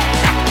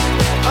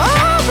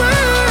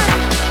 alright.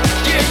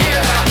 Yeah,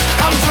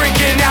 yeah, I'm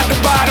drinking out the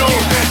bottle,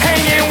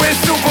 hanging with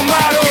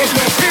supermodels.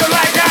 Feel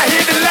like I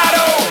hit the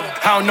lotto.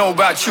 I don't know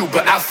about you,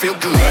 but I feel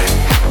good.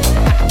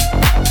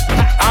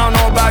 I don't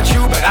know about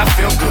you, but I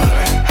feel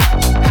good.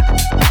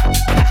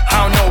 I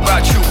don't know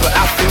about you, but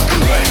I feel good.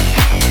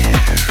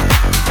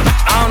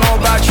 I don't know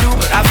about you,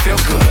 but I feel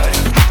good.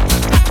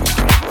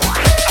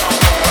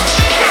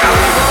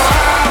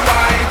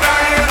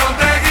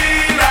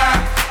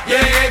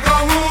 Llegué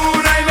con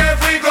una y me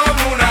fui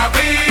como una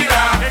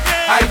pila.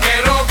 Ay, qué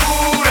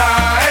locura,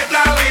 es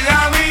la vida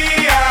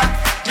mía.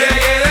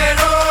 Llegué de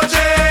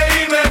noche y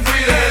me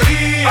fui de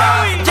día.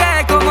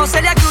 Yeah, como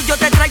Celia Cruz, yo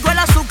te traigo el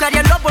azúcar y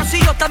en los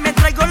bolsillos también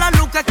traigo la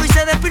luca. Que hoy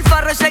se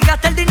despilfarra y se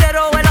gasta el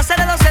dinero. El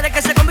acero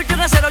que se convirtió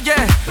en acero, yeah.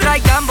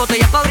 Traigan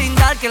botellas pa'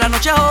 brindar, que la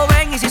noche es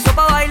joven y se hizo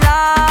pa'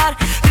 bailar.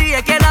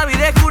 Ríe que la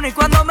vida es una y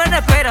cuando menos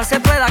espera se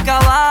puede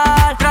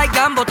acabar.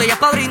 Traigan botellas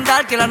pa'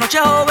 brindar, que la noche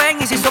es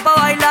joven y se hizo pa'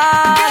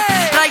 bailar.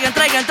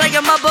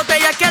 Traigan más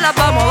botellas que las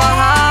vamos a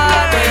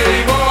bajar.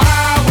 Pedimos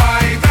agua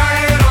y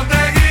trajeron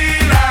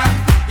tequila.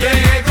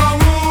 Llegué con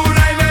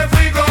una y me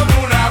fui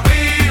como una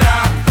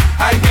pila.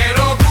 Ay, qué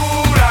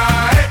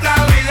locura, es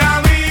la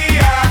vida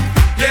mía.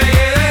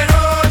 Llegué de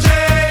noche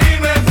y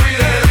me fui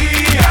de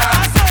día.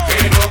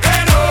 Que no,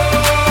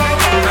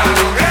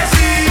 claro que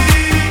sí.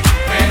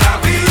 Me la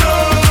pidió,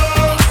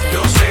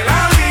 yo se la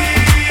di.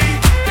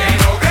 Que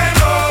no,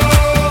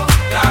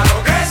 claro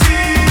que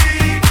sí.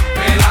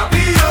 Me la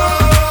pidió,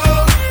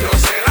 yo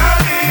se la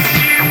di.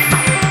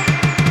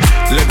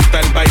 Le gusta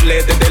el baile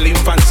desde la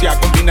infancia,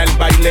 combina el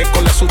baile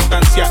con la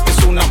sustancia.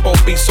 Es una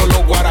popi,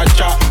 solo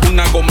guaracha,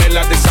 una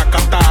gomela de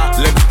Zacatá.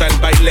 Le gusta el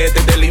baile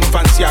desde la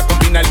infancia,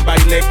 combina el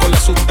baile con la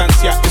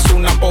sustancia. Es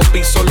una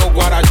popi, solo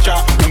guaracha,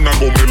 una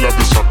gomela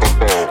de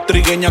Zacatá.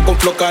 Trigueña con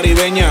flor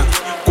caribeña,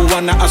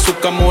 cubana,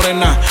 azúcar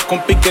morena, con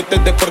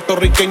piquetes de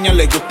puertorriqueña.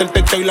 Le gusta el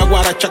teteo y la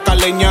guaracha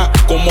caleña.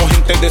 Como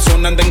gente de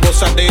zona anda en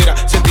gozadera,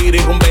 se tira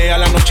y rumbea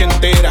la noche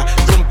entera.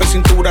 Rompe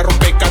cintura,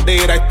 rompe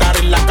cadera, estar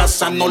en la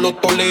casa no lo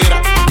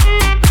tolera.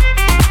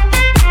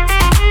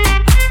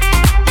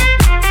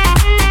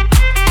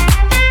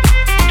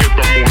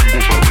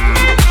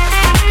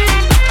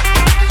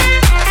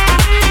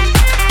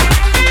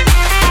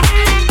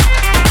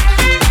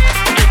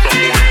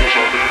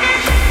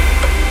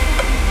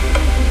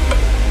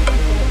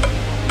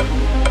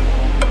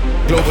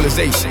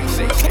 Globalization.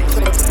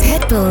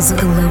 Pitbull's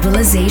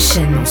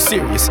Globalization.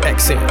 Sirius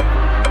XM.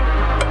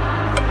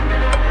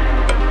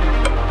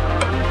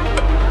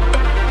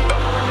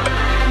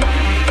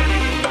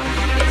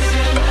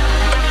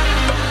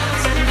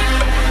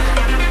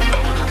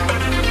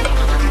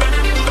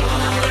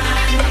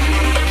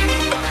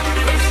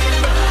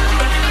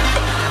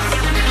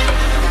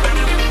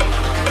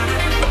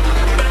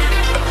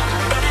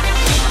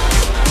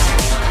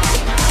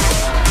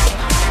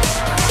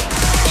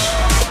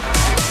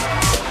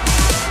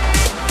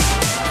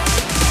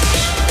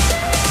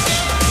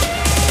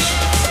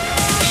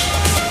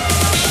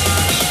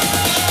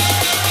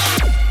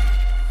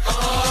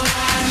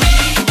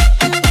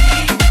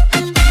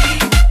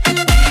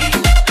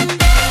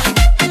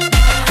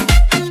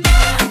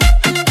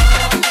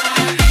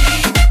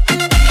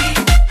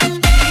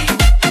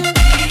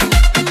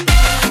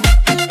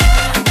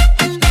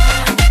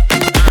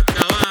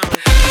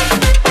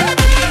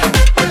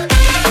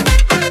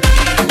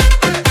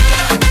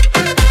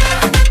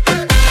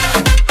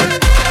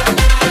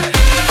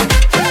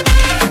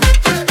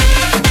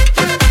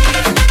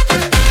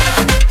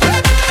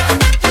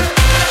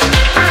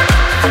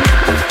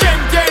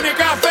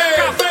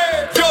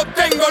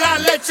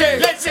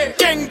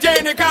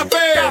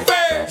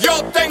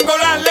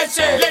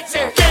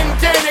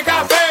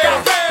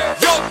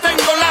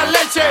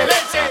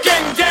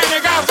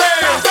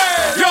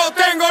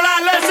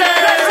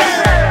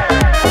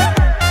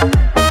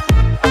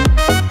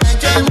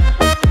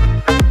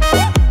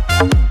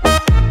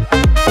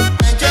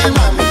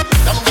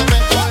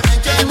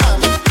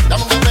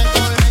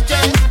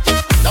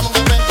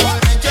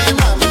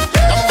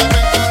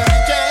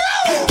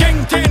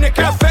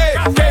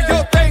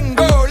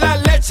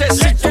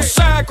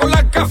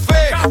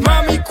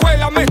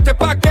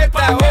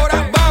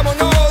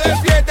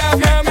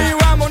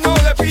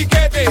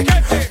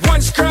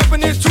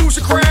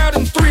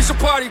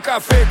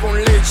 café con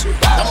leche.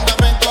 Dame un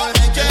café con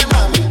leche,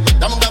 mami.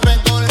 Dame un café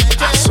con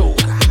leche.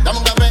 Azúcar. Dame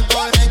un café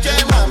con leche,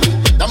 mami.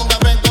 Dame un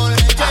café con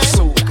leche.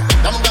 Azúcar.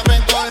 Dame un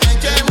café con leche.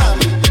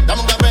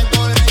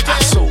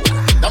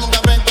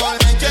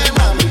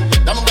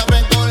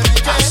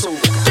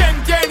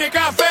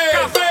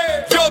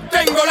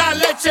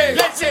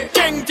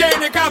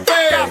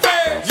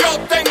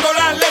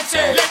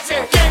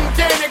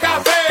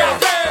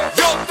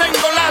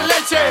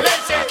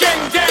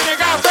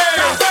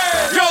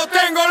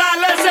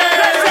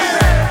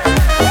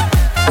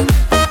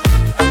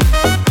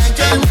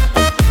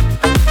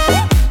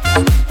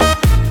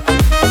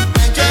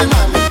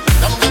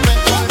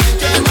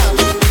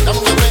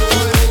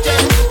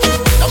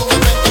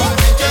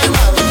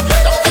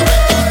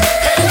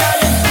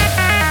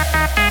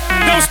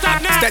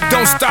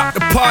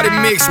 party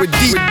mix with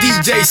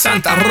DJ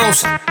Santa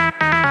Rosa. Vamos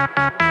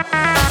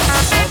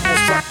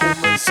a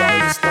comenzar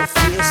esta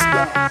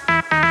fiesta.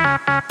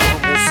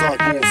 Vamos a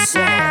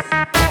gozar,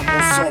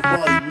 vamos a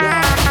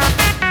bailar.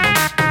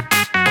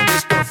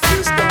 Esta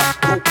fiesta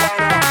no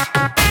para.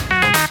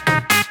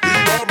 Y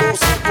vamos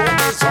a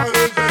comenzar el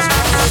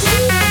desmadre.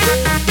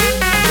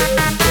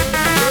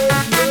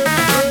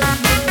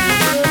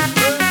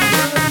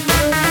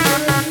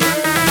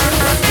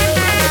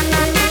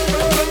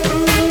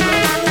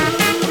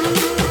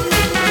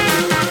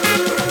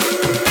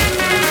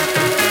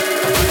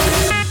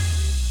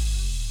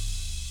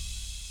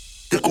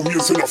 Que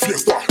comience la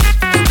fiesta.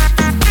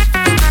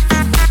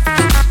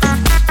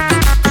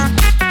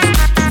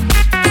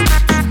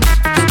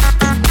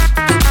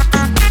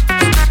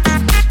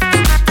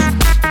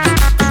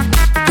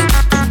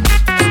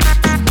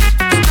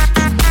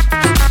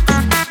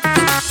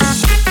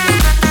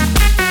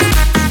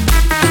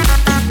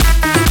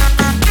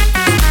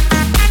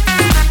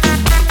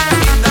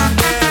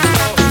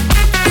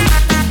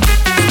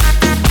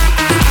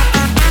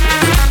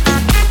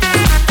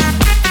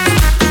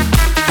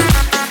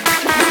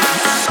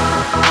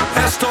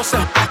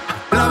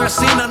 La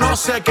vecina no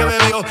sé qué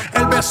bebió,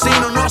 el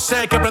vecino no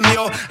sé qué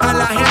prendió, a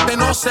la gente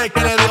no sé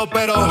qué le dio,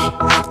 pero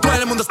todo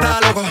el mundo está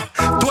loco,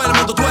 todo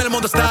el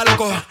mundo está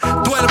loco,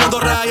 todo el mundo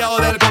rayado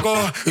del coco,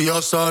 y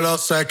yo solo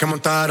sé que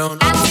montaron.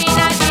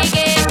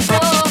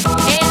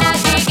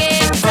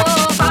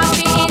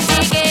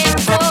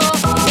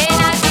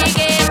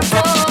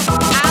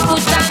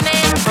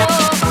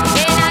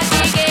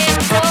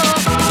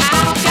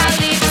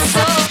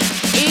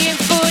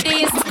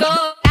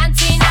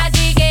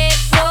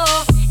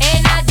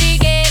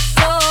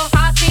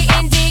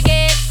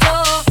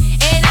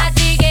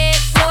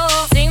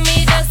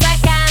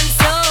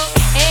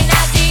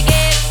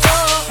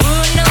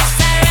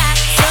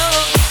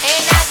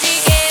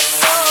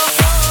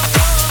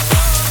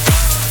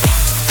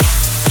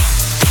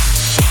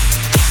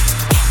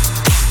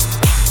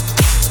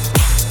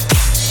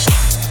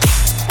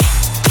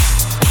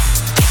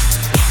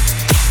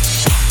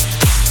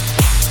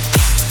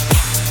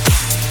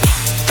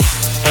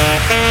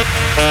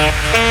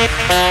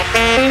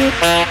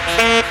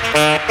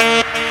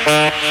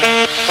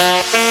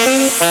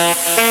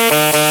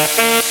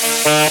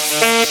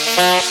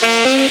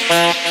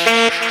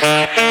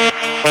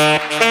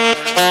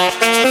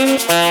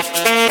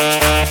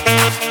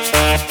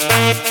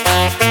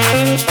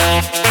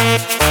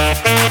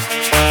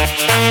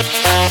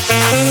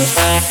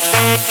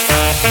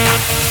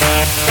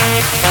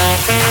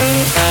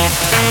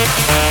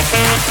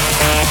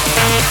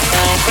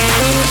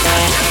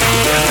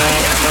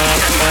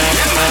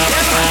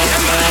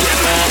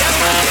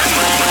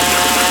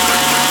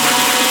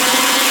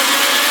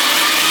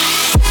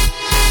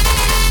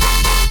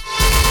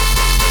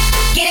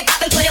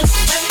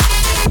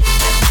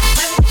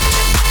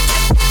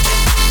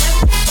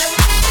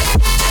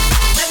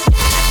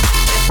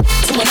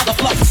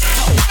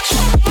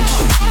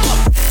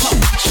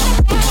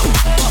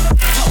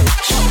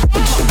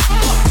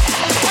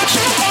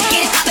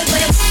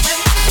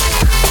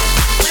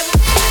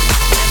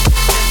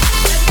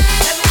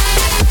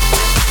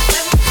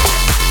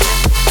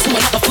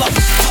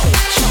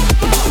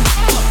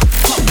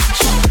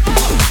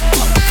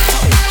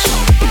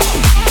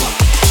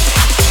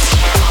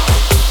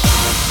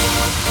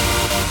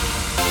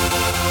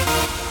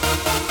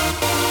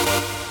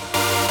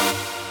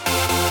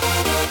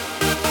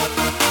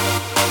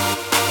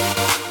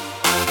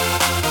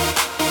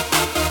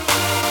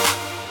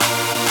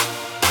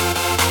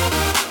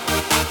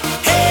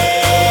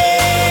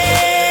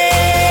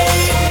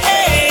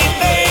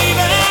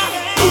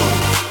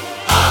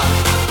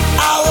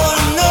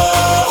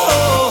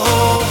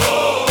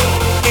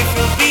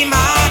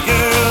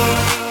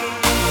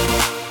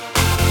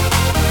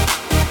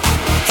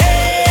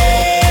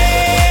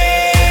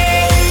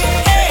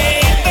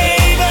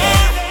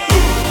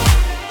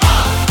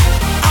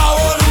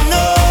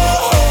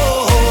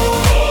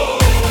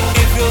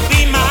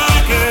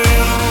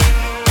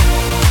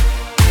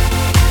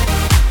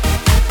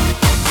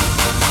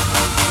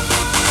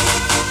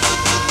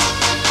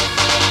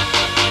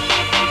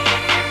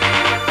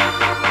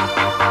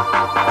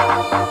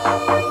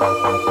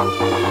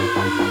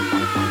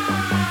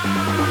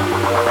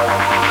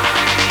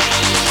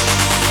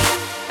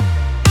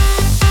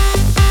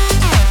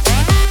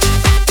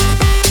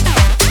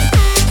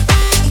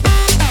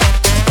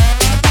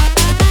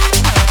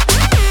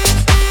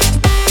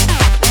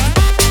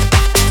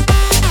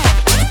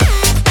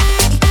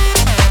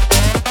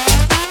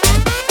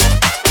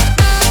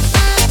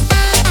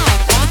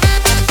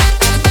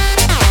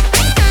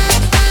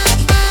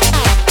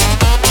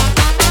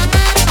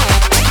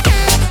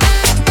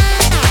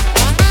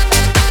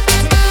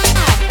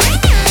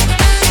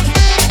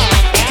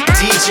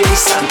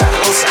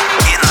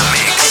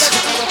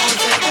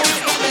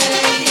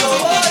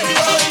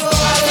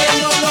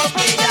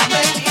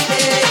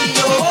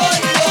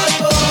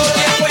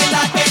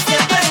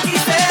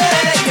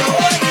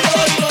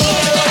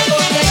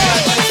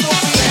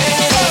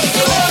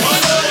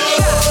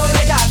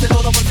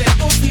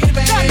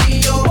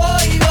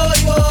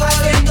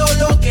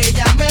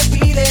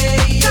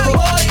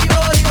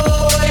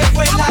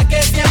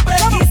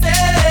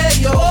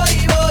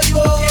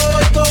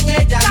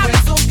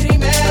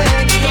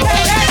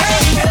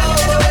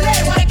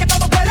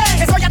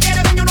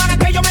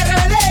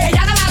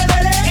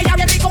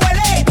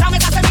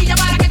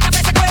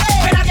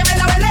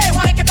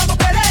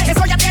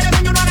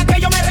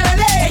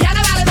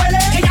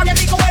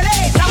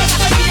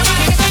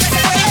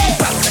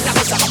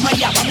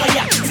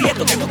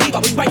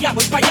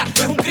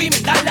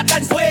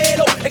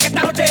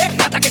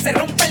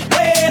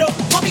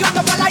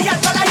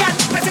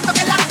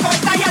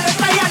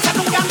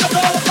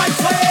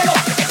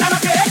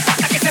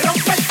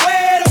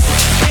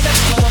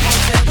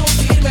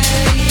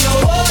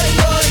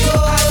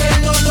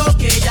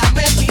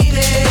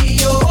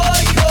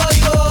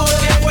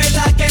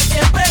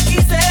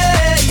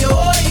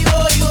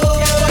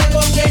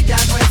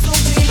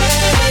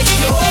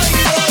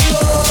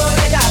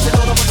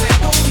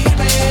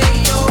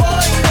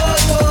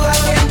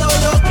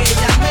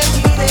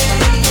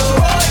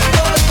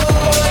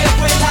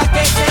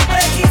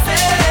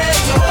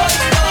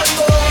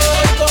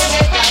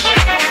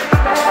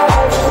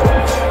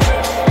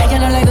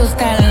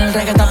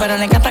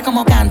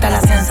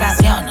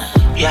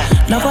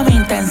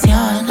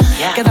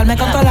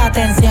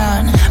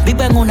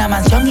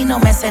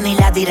 nombre ni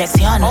la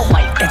dirección.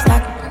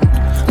 Está...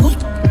 Uy,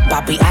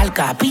 papi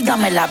Alca,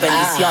 pídame la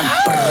bendición.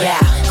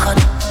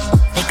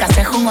 Mi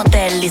casa es un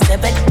hotel y se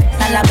ve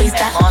a la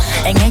vista.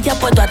 En ella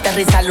puedo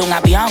aterrizar un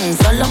avión,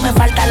 solo me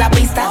falta la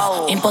pista.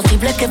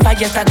 Imposible que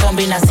falle esta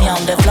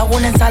combinación de flow,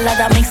 una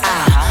ensalada mixta.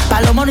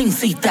 Palomo no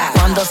incita,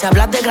 cuando se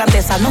habla de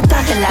grandeza no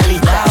estás en la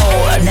lista.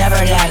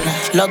 Neverland,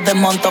 los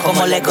desmonto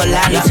como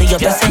Legoland. Y si yo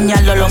te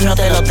señalo, los míos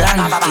te lo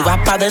dan. Y vas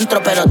pa'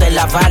 dentro pero te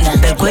la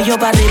van. Del cuello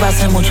para arriba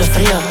hace mucho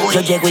frío.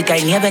 Yo llego y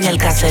cae nieve en el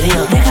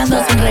caserío,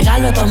 dejando sin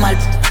regalo a tomar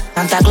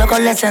Santa Claus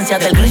con la esencia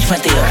del Grinch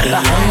metido. Y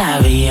yo la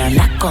vi,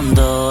 la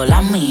escondo,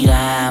 la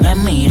mira, me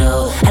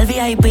miro. El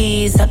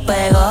VIP se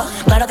pegó,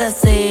 claro que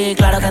sí,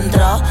 claro que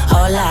entró.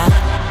 Hola,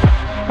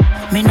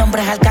 mi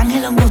nombre es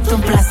Arcángel, un gusto,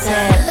 un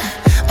placer.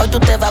 Hoy tú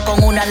te vas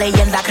con una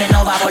leyenda que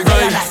no va a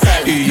volver a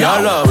nacer. Y ya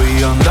la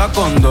vi, anda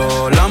con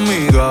dos, la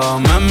amiga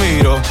me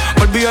miro.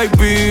 El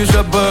VIP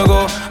se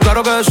pegó,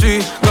 claro que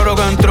sí, claro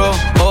que entró.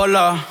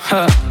 Hola,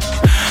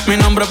 mi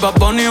nombre es Bad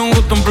Bunny, un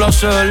gusto, un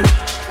placer.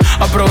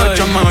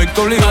 Aprovechame hoy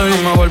que obligado no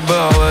me vuelves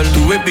a ver.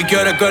 Tu baby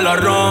quiere que la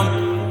rompa.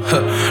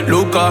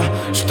 Lucas,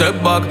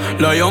 step back,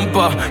 la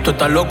yompa. Tú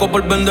estás loco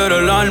por vender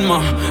el alma,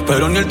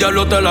 pero ni el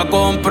diablo te la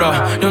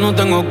compra. Yo no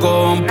tengo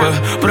compa,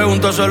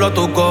 pregúntaselo a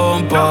tu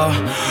compa.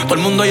 Todo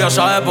el mundo ya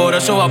sabe, por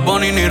eso Bad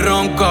Bunny ni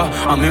ronca.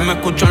 A mí me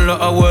escuchan las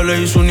abuelas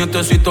y sus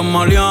nietecitos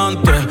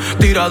maleantes.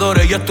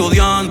 Tiradores y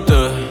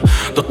estudiantes,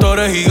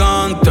 doctores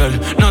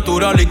gigantes,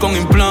 natural y con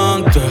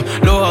implantes.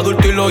 Los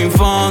adultos y los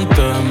infantes,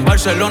 en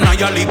Barcelona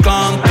y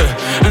Alicante,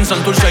 en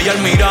Santurce y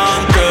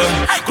Almirante.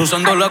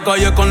 Cruzando la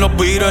calle con los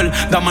Beatles,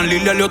 Daman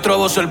Lilial y otra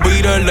voz el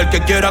Beatle. El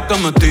que quiera que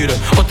me tire,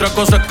 otra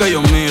cosa es que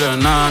yo mire.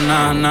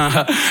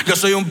 Yo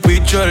soy un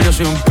pitcher,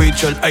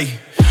 ey.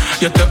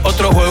 Y este es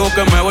otro juego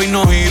que me voy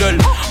no girar.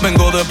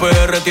 Vengo de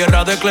PR,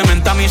 tierra de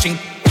Clementami, sin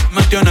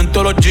me tienen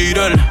todos los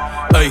jitters,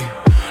 ey.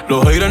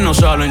 Los haters no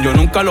salen, yo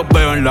nunca los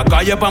veo en la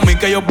calle, pa' mí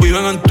que ellos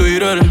viven en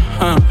Twitter.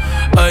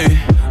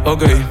 Ey,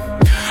 ok.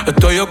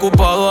 Estoy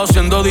ocupado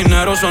haciendo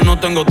dinero, so no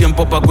tengo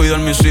tiempo pa' cuidar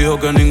mis hijos,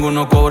 que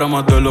ninguno cobra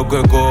más de lo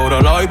que cobra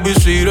la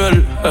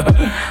babysitter.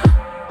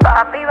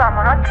 Papi,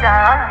 vámonos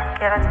ya.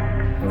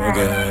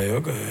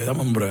 Ok, dame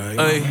un break.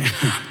 Ey,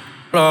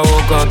 la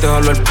boca te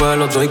jalo el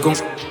pelo, estoy con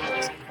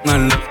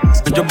el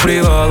yo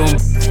privado,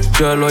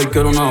 cielo, y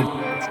quiero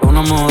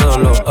una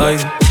modelo. Ey,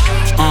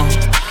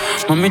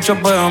 mami,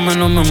 chapeame,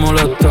 no me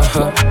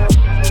molesta,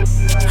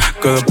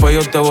 que después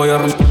yo te voy a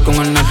romper con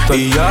el néctar.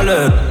 Y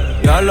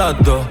ya las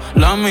dos,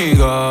 la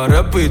amiga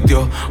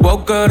repitió,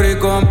 wow, qué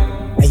rico.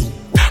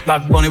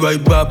 Bad Bunny,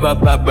 baby,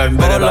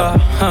 hola,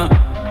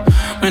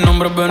 mi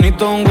nombre es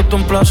Benito, un gusto,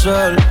 un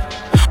placer.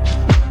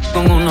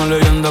 Con una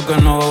leyenda que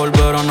no va a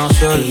volver a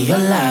nacer. Y yo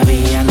la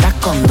vi, andas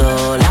con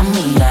dos, la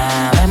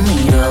mira, me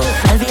miro.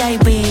 El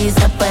VIP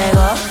se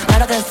pegó,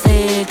 claro que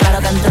sí, claro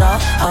que entró.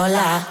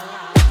 Hola,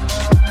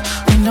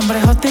 mi nombre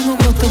es Justin, un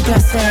gusto, un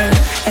placer.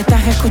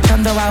 Estás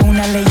escuchando a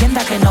una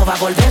leyenda que no va a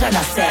volver a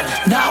nacer.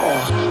 No.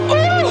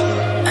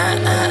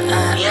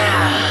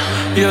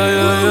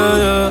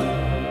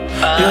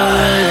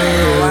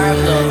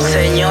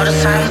 Señor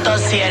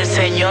Santos y el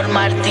señor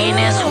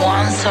Martínez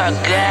once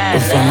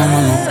again.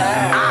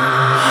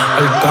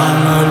 El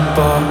Canal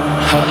Pa.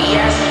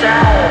 Yes,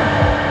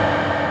 sir.